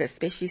book like this,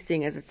 especially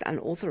seeing as it's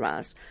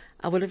unauthorized.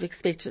 I would have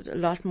expected a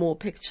lot more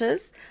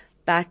pictures,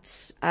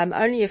 but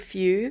only a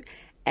few,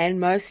 and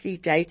mostly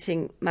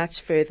dating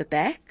much further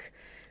back,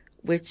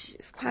 which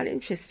is quite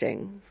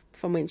interesting,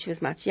 from when she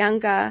was much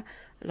younger,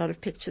 a lot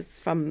of pictures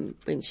from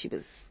when she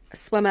was a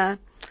swimmer.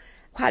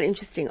 Quite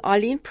interesting.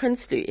 Arlene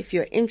Prinsloo, if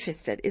you're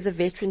interested, is a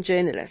veteran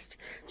journalist.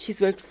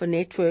 She's worked for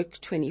Network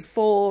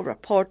 24,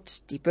 Rapport,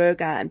 Die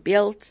Burger, and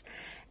Bild,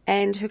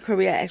 and her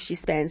career actually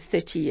spans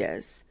 30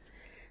 years.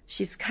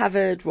 She's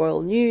covered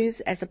royal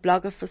news as a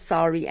blogger for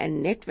Sari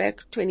and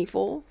Network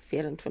 24,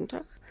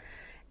 24,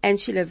 and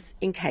she lives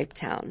in Cape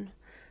Town.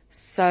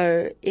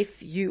 So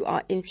if you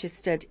are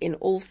interested in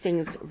all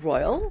things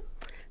royal,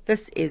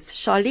 this is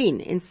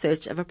Charlene in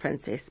Search of a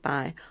Princess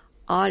by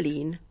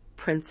Arlene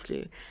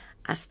Prinsloo.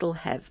 I still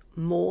have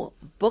more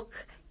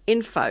book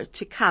info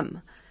to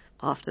come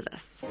after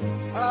this.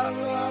 I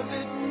love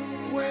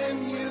it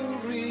when you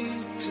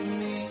read to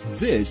me.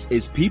 This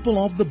is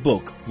People of the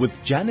Book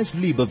with Janice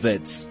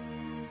Liebowitz.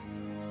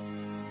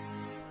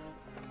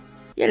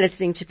 You're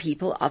listening to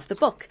People of the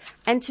Book,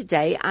 and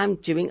today I'm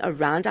doing a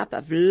roundup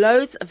of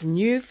loads of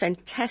new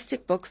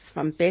fantastic books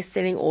from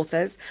best-selling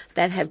authors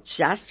that have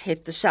just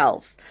hit the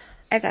shelves.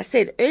 As I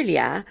said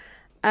earlier,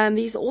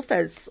 these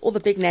authors, all the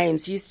big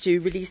names, used to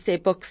release their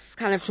books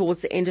kind of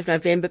towards the end of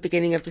November,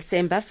 beginning of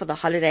December for the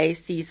holiday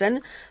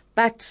season,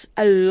 but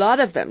a lot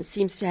of them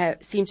seem to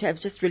have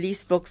just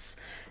released books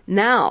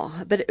now,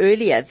 a bit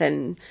earlier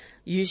than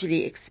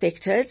usually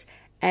expected,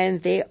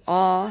 and there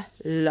are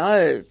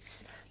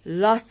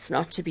lots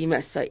not to be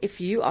missed. So if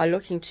you are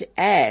looking to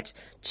add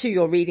to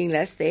your reading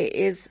list, there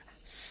is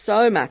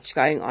so much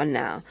going on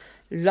now.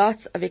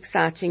 Lots of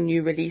exciting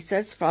new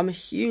releases from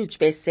huge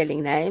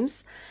best-selling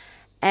names.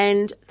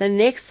 And the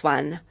next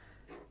one,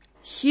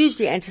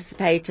 hugely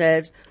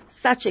anticipated,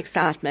 such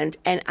excitement,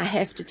 and I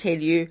have to tell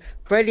you,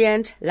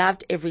 brilliant,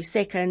 loved every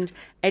second.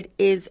 It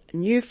is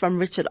new from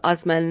Richard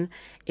Osman.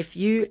 If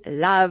you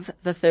love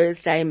the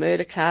Thursday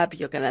Murder Club,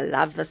 you're going to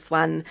love this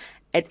one.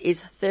 It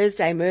is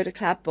Thursday Murder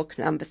Club, book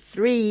number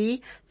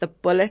 3, The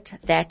Bullet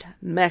That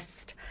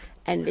Missed.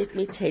 And let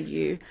me tell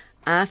you,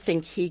 I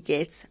think he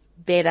gets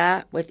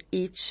better with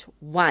each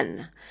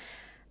one.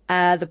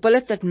 The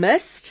Bullet That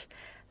Missed,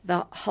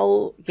 the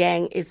whole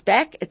gang is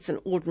back. It's an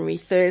ordinary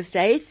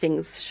Thursday.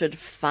 Things should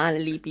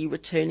finally be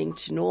returning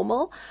to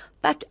normal.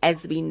 But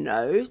as we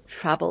know,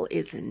 trouble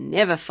is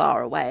never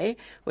far away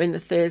when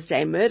the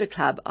Thursday Murder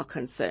Club are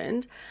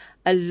concerned.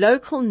 A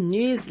local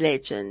news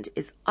legend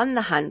is on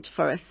the hunt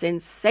for a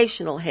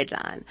sensational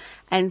headline,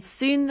 and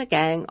soon the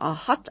gang are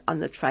hot on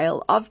the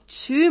trail of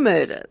 2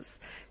 murders,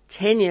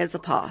 10 years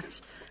apart.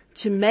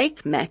 To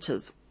make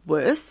matters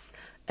worse,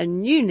 a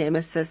new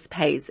nemesis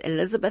pays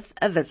Elizabeth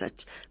a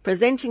visit,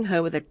 presenting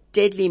her with a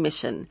deadly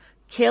mission: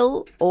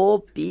 kill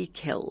or be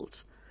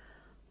killed.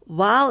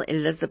 While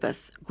Elizabeth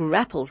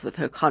grapples with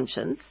her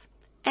conscience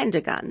and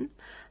a gun,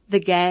 the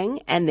gang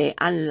and their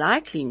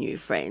unlikely new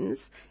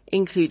friends,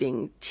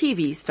 including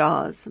TV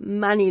stars,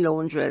 money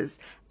launderers,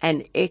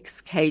 and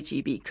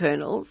ex-KGB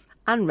colonels,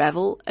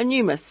 unravel a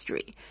new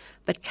mystery.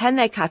 But can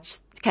they catch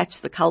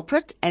the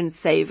culprit and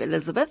save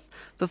Elizabeth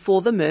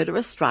before the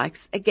murderer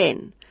strikes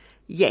again?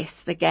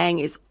 Yes, the gang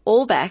is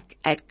all back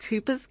at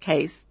Cooper's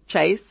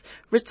Chase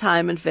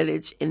Retirement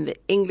Village in the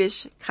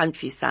English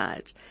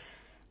countryside.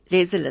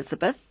 There's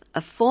Elizabeth, a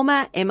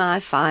former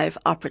MI5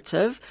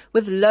 operative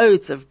with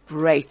loads of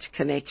great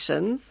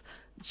connections.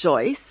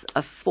 Joyce,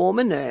 a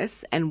former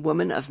nurse and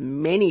woman of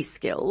many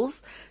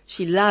skills.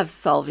 She loves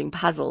solving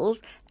puzzles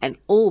and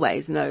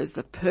always knows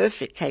the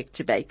perfect cake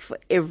to bake for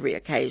every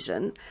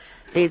occasion.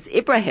 There's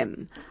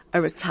Ibrahim,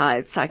 a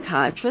retired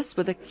psychiatrist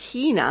with a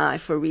keen eye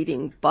for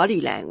reading body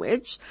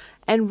language,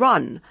 and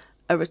Ron,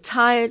 a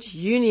retired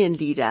union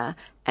leader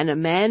and a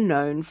man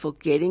known for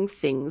getting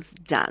things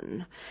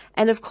done.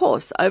 And of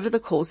course, over the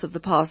course of the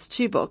past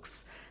 2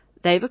 books,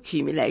 they've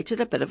accumulated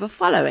a bit of a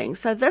following.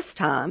 So this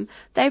time,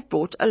 they've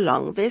brought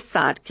along their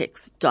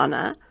sidekicks,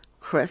 Donna,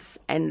 Chris,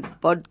 and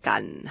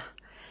Bodgan.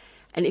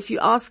 And if you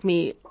ask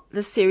me,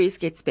 the series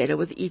gets better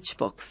with each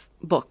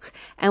book.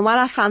 And while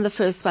I found the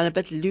first one a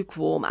bit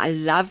lukewarm, I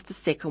loved the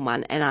second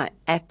one, and I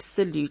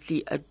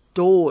absolutely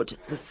adored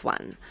this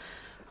one.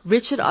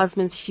 Richard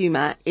Osman's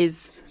humor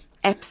is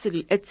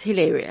it's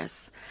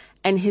hilarious.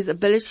 And his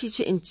ability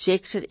to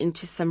inject it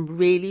into some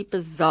really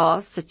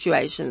bizarre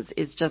situations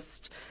is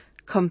just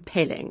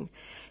compelling.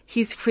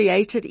 He's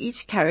created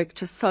each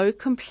character so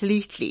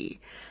completely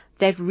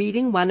that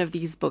reading one of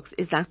these books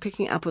is like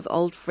picking up with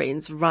old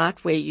friends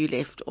right where you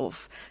left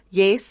off.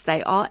 Yes,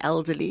 they are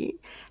elderly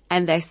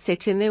and they're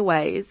set in their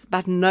ways,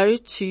 but no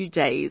 2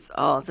 days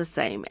are the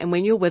same. And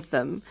when you're with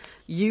them,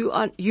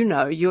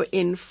 you're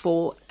in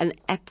for an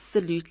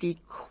absolutely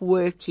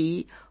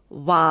quirky,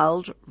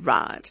 wild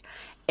ride.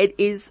 It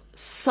is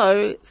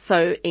so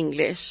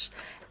English,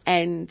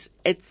 and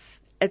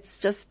it's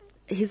just,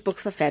 his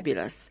books are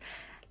fabulous.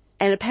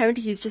 And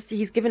apparently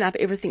he's given up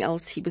everything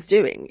else he was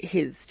doing,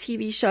 his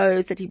TV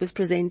shows that he was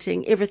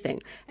presenting,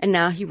 everything. And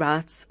now he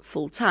writes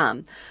full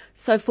time.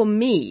 So for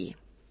me,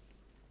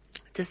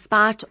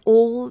 Despite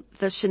all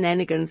the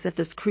shenanigans that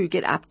this crew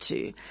get up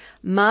to,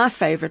 my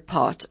favorite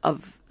part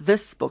of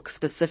this book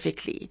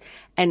specifically,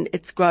 and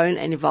it's grown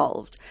and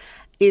evolved,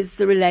 is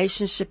the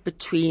relationship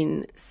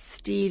between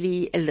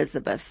Steely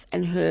Elizabeth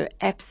and her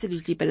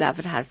absolutely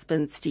beloved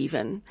husband,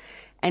 Stephen,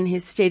 and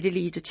his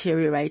steadily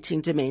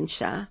deteriorating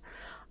dementia.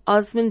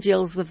 Osmond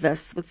deals with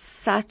this with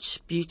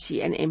such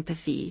beauty and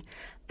empathy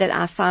that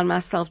I found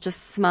myself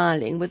just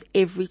smiling with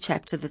every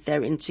chapter that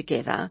they're in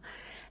together.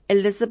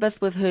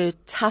 Elizabeth, with her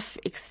tough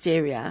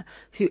exterior,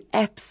 who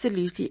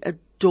absolutely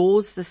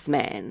adores this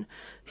man,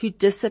 who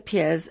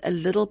disappears a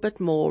little bit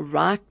more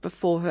right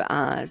before her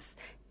eyes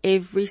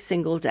every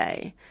single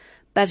day,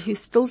 but who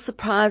still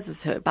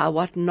surprises her by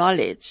what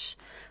knowledge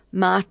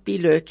might be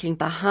lurking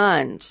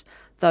behind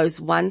those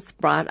once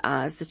bright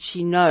eyes that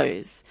she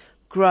knows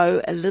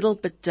grow a little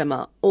bit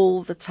dimmer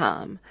all the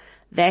time.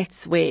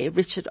 That's where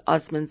Richard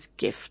Osman's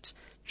gift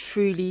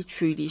truly,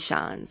 truly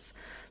shines.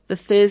 The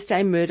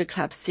Thursday Murder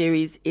Club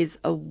series is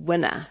a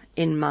winner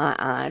in my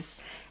eyes,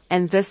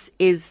 and this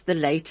is the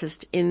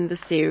latest in the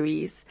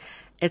series.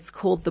 It's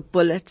called The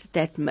Bullet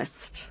That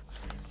Missed.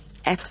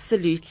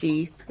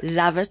 Absolutely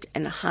love it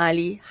and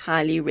highly,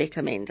 highly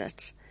recommend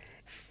it.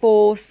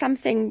 For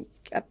something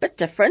a bit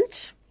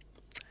different,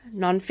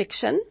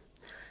 non-fiction,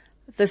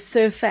 The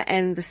Surfer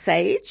and the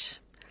Sage,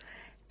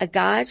 A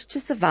Guide to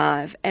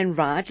Survive and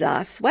Ride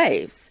Life's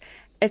Waves.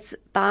 It's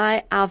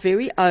by our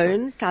very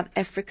own South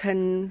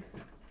African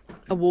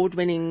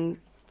award-winning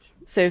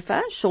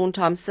surfer, Sean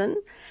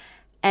Thompson,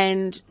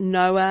 and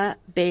Noah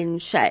Ben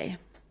Shea.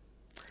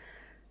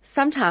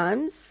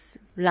 Sometimes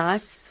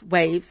life's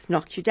waves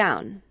knock you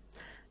down.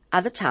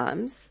 Other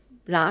times,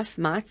 life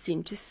might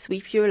seem to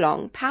sweep you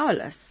along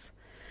powerless.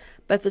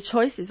 But the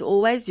choice is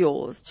always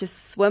yours to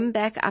swim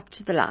back up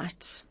to the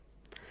light.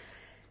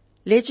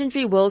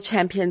 Legendary world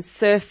champion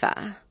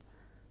surfer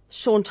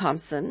Sean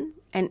Thompson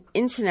and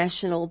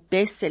international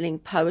best-selling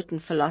poet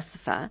and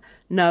philosopher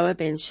Noah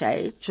Ben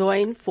Shea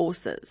join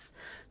forces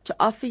to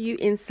offer you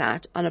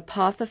insight on a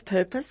path of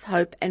purpose,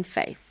 hope, and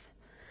faith.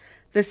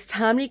 This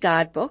timely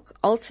guidebook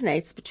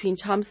alternates between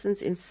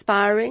Thompson's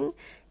inspiring,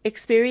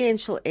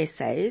 experiential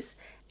essays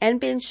and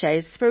Ben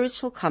Shea's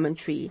spiritual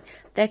commentary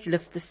that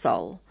lift the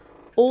soul,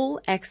 all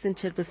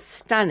accented with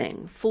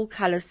stunning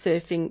full-color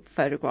surfing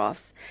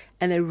photographs,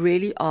 and they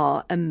really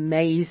are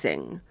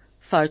amazing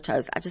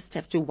photos. I just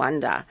have to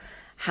wonder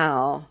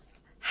how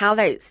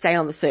they stay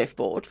on the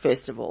surfboard,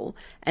 first of all,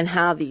 and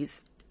how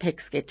these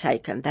pics get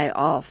taken. They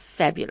are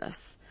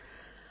fabulous.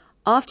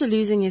 After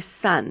losing his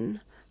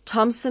son,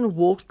 Thompson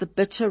walked the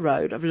bitter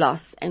road of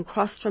loss and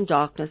crossed from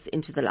darkness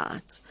into the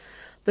light.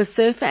 The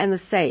Surfer and the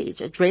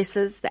Sage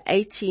addresses the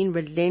 18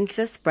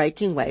 relentless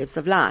breaking waves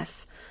of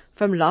life,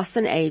 from loss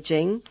and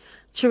aging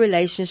to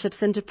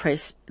relationships and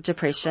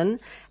depression,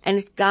 and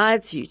it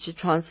guides you to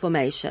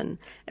transformation.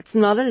 It's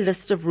not a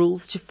list of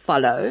rules to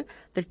follow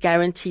that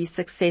guarantee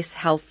success,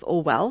 health,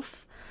 or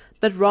wealth,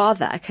 but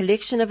rather a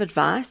collection of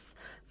advice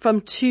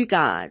from two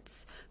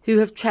guides who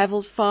have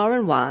traveled far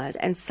and wide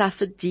and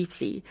suffered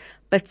deeply,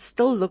 but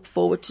still look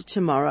forward to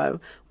tomorrow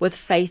with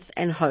faith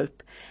and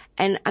hope.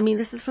 And I mean,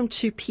 this is from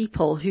two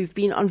people who've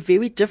been on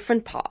very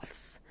different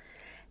paths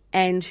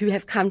and who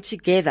have come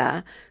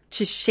together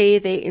to share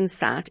their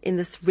insight in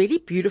this really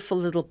beautiful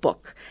little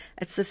book.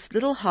 It's this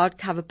little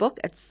hardcover book.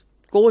 It's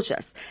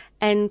gorgeous.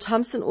 And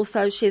Thompson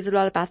also shares a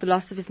lot about the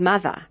loss of his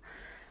mother,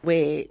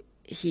 where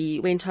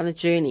he went on a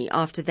journey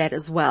after that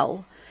as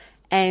well.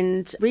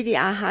 And really,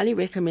 I highly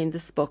recommend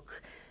this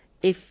book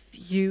if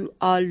you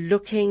are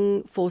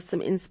looking for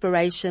some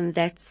inspiration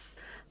that's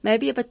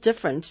maybe a bit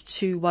different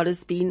to what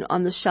has been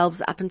on the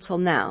shelves up until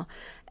now.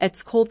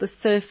 It's called The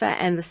Surfer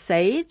and the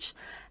Sage,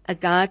 A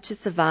Guide to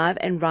Survive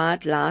and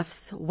Ride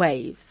Life's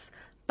Waves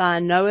by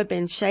Noah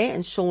Ben Shea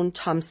and Sean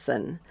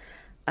Thompson.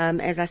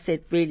 As I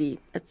said, really,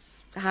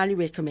 it's highly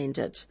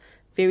recommended.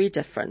 Very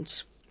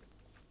different.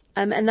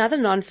 Another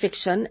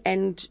non-fiction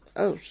and,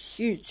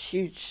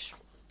 huge,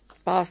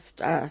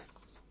 fast,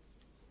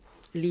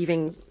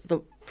 leaving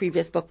the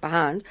previous book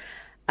behind,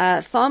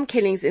 Farm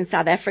Killings in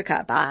South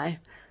Africa by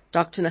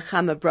Dr.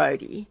 Nechama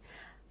Brody.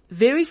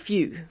 Very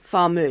few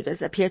farm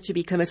murders appear to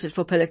be committed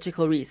for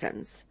political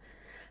reasons,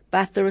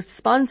 but the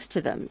response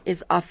to them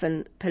is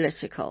often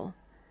political.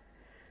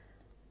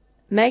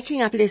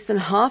 Making up less than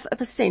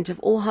 0.5% of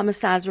all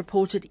homicides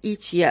reported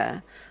each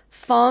year,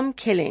 farm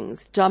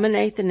killings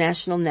dominate the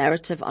national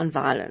narrative on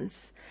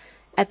violence.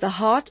 At the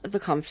heart of the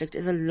conflict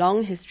is a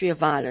long history of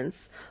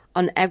violence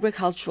on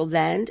agricultural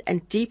land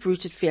and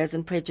deep-rooted fears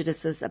and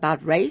prejudices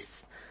about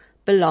race,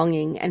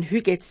 belonging, and who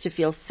gets to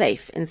feel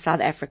safe in South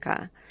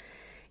Africa.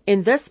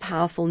 In this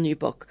powerful new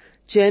book,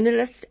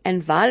 journalist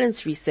and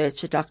violence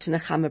researcher Dr.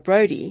 Nechama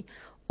Brody,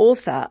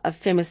 author of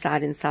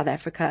Femicide in South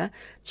Africa,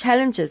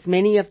 challenges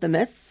many of the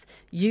myths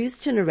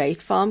used to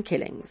narrate farm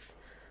killings.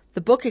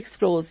 The book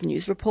explores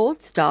news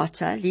reports,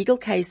 data, legal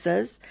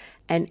cases,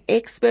 and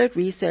expert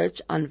research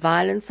on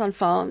violence on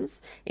farms,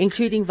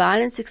 including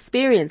violence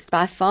experienced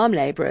by farm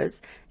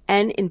laborers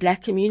and in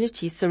black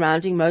communities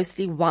surrounding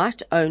mostly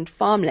white-owned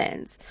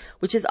farmlands,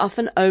 which is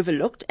often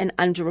overlooked and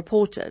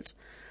underreported.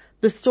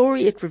 The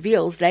story it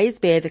reveals lays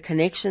bare the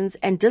connections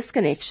and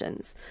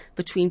disconnections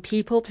between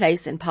people,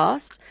 place, and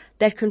past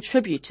that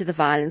contribute to the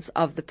violence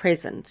of the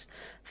present.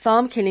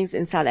 Farm Killings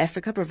in South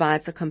Africa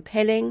provides a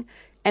compelling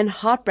and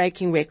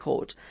heartbreaking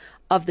record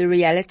of the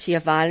reality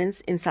of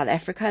violence in South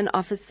Africa and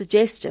offers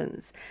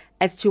suggestions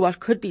as to what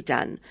could be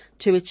done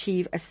to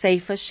achieve a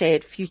safer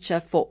shared future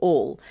for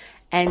all.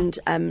 And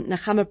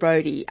Nakama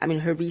Brody,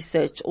 her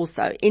research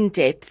also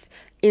in-depth,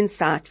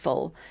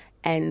 insightful,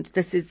 and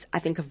this is, I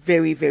think, a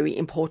very, very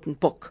important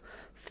book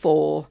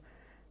for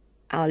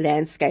our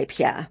landscape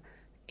here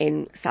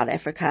in South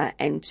Africa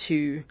and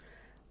to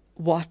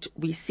what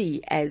we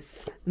see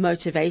as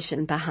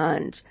motivation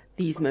behind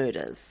these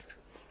murders.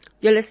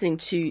 You're listening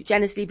to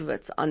Janice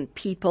Liebowitz on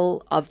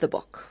People of the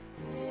Book.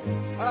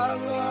 I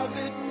love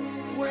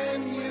it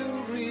when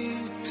you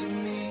read to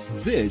me.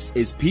 This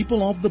is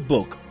People of the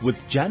Book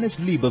with Janice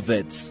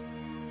Liebowitz.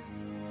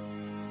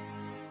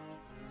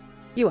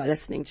 You are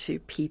listening to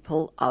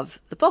People of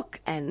the Book,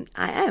 and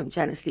I am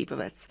Janice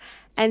Liebowitz.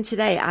 And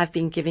today I've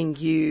been giving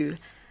you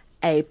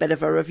a bit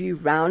of a review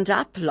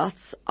roundup,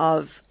 lots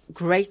of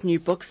great new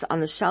books on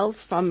the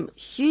shelves from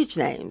huge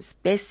names,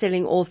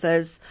 best-selling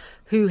authors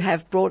who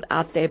have brought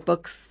out their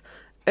books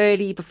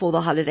early before the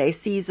holiday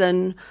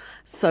season.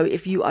 So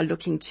if you are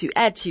looking to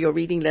add to your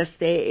reading list,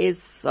 there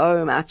is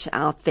so much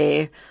out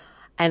there.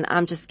 And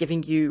I'm just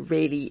giving you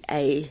really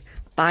a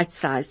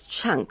bite-sized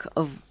chunk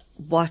of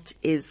what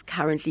is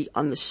currently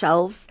on the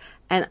shelves.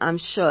 And I'm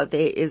sure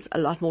there is a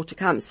lot more to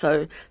come.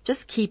 So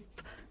just keep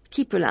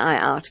an eye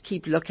out,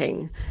 keep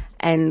looking.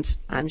 And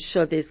I'm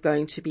sure there's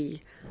going to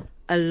be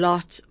a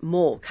lot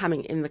more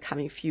coming in the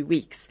coming few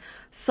weeks.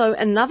 So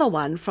another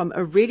one from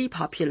a really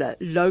popular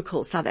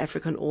local South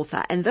African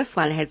author, and this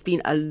one has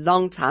been a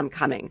long time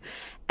coming,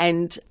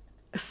 and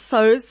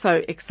so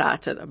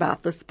excited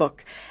about this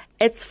book.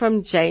 It's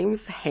from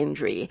James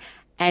Hendry,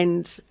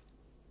 and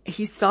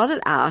he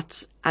started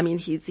out,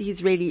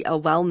 he's really a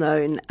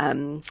well-known,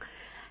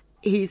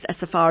 he's a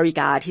safari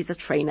guide, he's a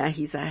trainer,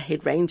 he's a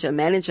head ranger,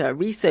 manager,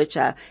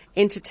 researcher,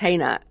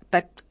 entertainer,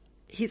 but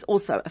he's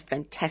also a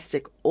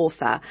fantastic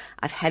author.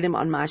 I've had him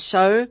on my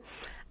show,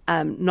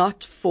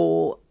 not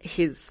for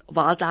his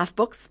wildlife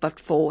books, but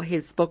for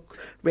his book,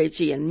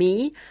 Reggie and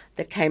Me,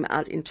 that came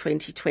out in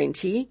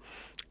 2020.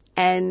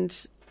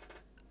 And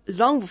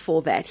long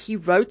before that, he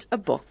wrote a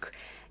book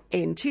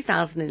in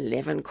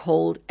 2011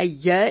 called A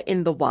Year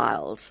in the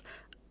Wild,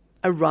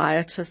 a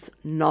riotous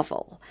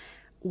novel,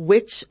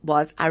 which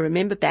was, I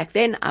remember back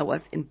then, I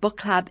was in book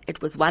club.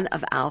 It was one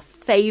of our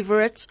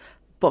favorite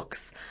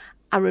books.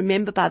 I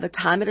remember by the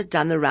time it had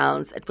done the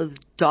rounds, it was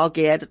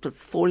dog-eared, it was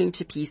falling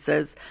to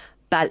pieces,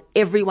 but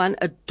everyone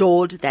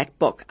adored that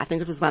book. I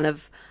think it was one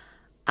of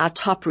our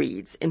top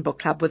reads in book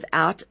club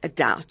without a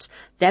doubt.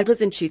 That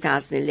was in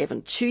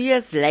 2011. 2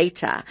 years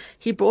later,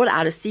 he brought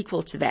out a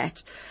sequel to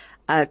that,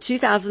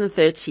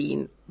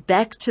 2013,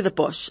 Back to the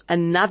Bush,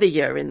 Another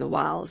Year in the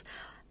Wild.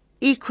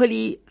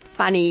 Equally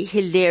funny,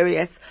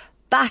 hilarious,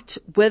 but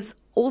with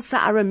also,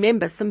 I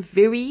remember, some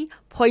very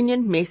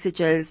poignant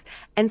messages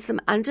and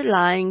some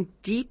underlying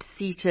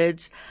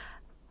deep-seated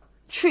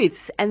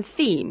truths and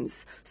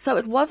themes. So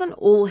it wasn't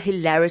all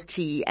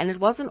hilarity, and it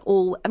wasn't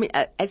all,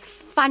 as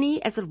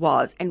funny as it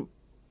was, and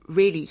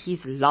really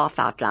he's laugh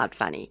out loud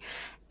funny.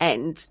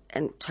 And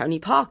Tony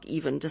Park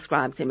even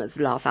describes him as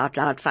laugh out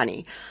loud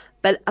funny.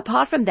 But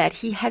apart from that,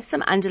 he has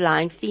some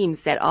underlying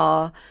themes that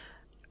are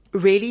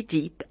really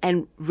deep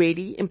and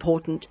really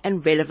important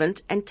and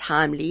relevant and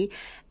timely.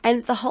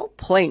 And the whole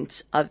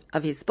point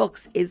of his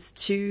books is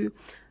to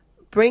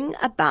bring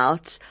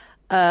about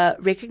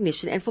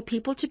recognition and for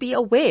people to be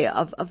aware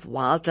of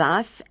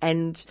wildlife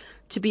and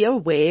to be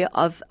aware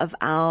of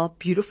our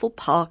beautiful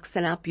parks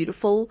and our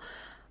beautiful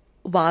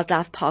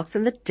wildlife parks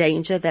and the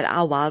danger that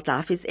our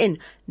wildlife is in.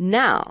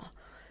 Now,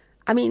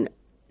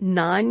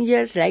 9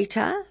 years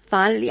later,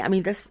 finally,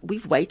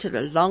 we've waited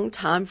a long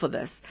time for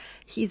this.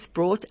 He's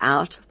brought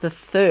out the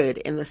third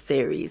in the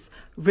series,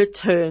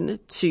 Return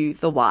to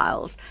the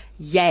Wild.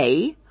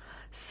 Yay.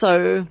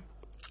 So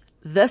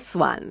this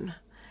one,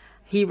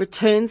 he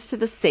returns to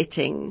the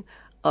setting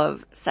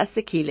of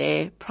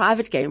Sasekile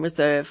Private Game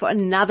Reserve for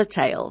another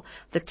tale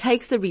that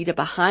takes the reader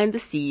behind the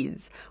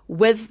scenes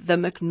with the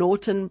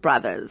McNaughton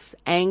brothers,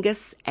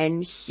 Angus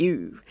and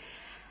Hugh.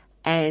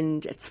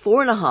 And it's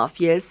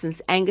 4.5 years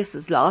since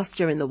Angus's last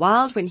year in the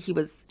wild when he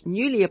was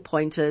newly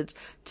appointed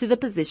to the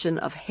position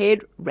of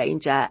head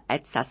ranger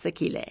at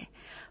Sasekile.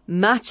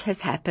 Much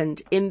has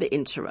happened in the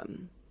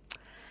interim.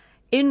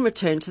 In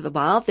Return to the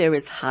Wild, there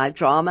is high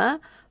drama,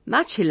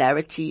 much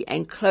hilarity,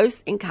 and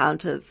close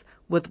encounters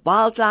with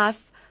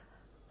wildlife,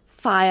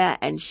 fire,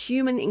 and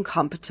human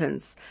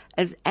incompetence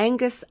as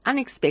Angus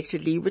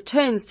unexpectedly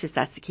returns to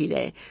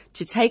Sasekile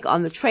to take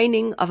on the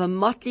training of a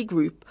motley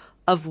group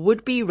of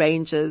would-be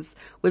rangers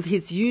with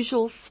his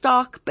usual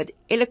stark but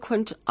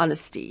eloquent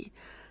honesty.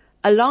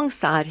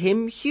 Alongside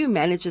him, Hugh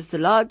manages the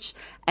lodge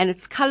and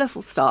its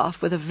colourful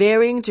staff with a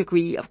varying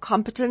degree of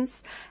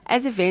competence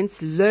as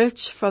events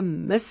lurch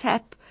from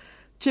mishap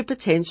to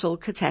potential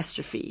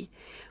catastrophe.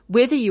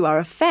 Whether you are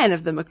a fan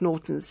of the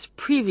McNaughtons'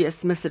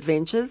 previous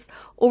misadventures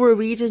or a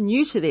reader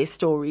new to their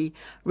story,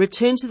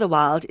 Return to the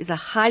Wild is a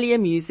highly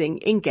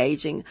amusing,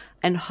 engaging,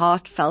 and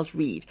heartfelt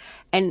read.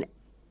 And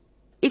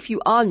if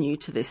you are new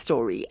to this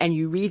story and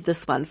you read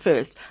this one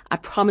first, I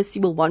promise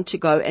you will want to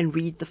go and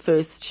read the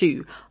first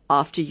two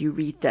after you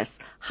read this.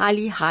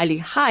 Highly, highly,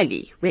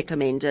 highly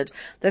recommended.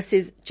 This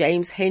is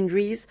James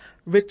Hendry's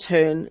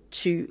Return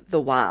to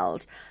the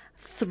Wild.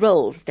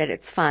 Thrilled that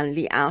it's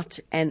finally out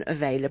and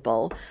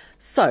available.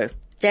 So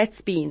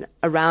that's been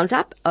a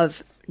roundup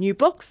of new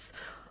books,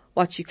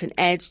 what you can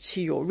add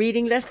to your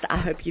reading list. I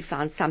hope you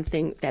found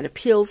something that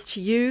appeals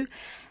to you,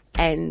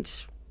 and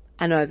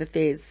I know that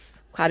there's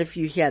quite a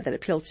few here that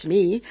appeal to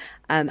me.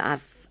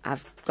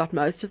 I've got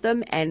most of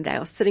them, and they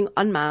are sitting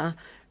on my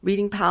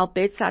reading pile,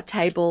 bedside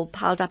table,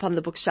 piled up on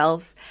the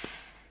bookshelves.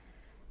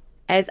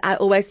 As I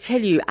always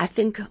tell you, I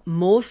think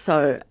more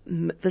so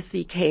this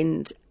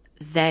weekend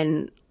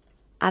than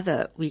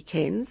other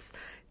weekends,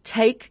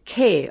 take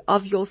care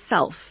of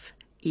yourself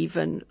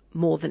even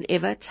more than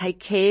ever. Take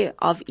care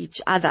of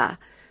each other.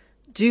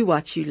 Do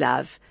what you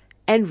love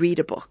and read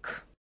a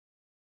book.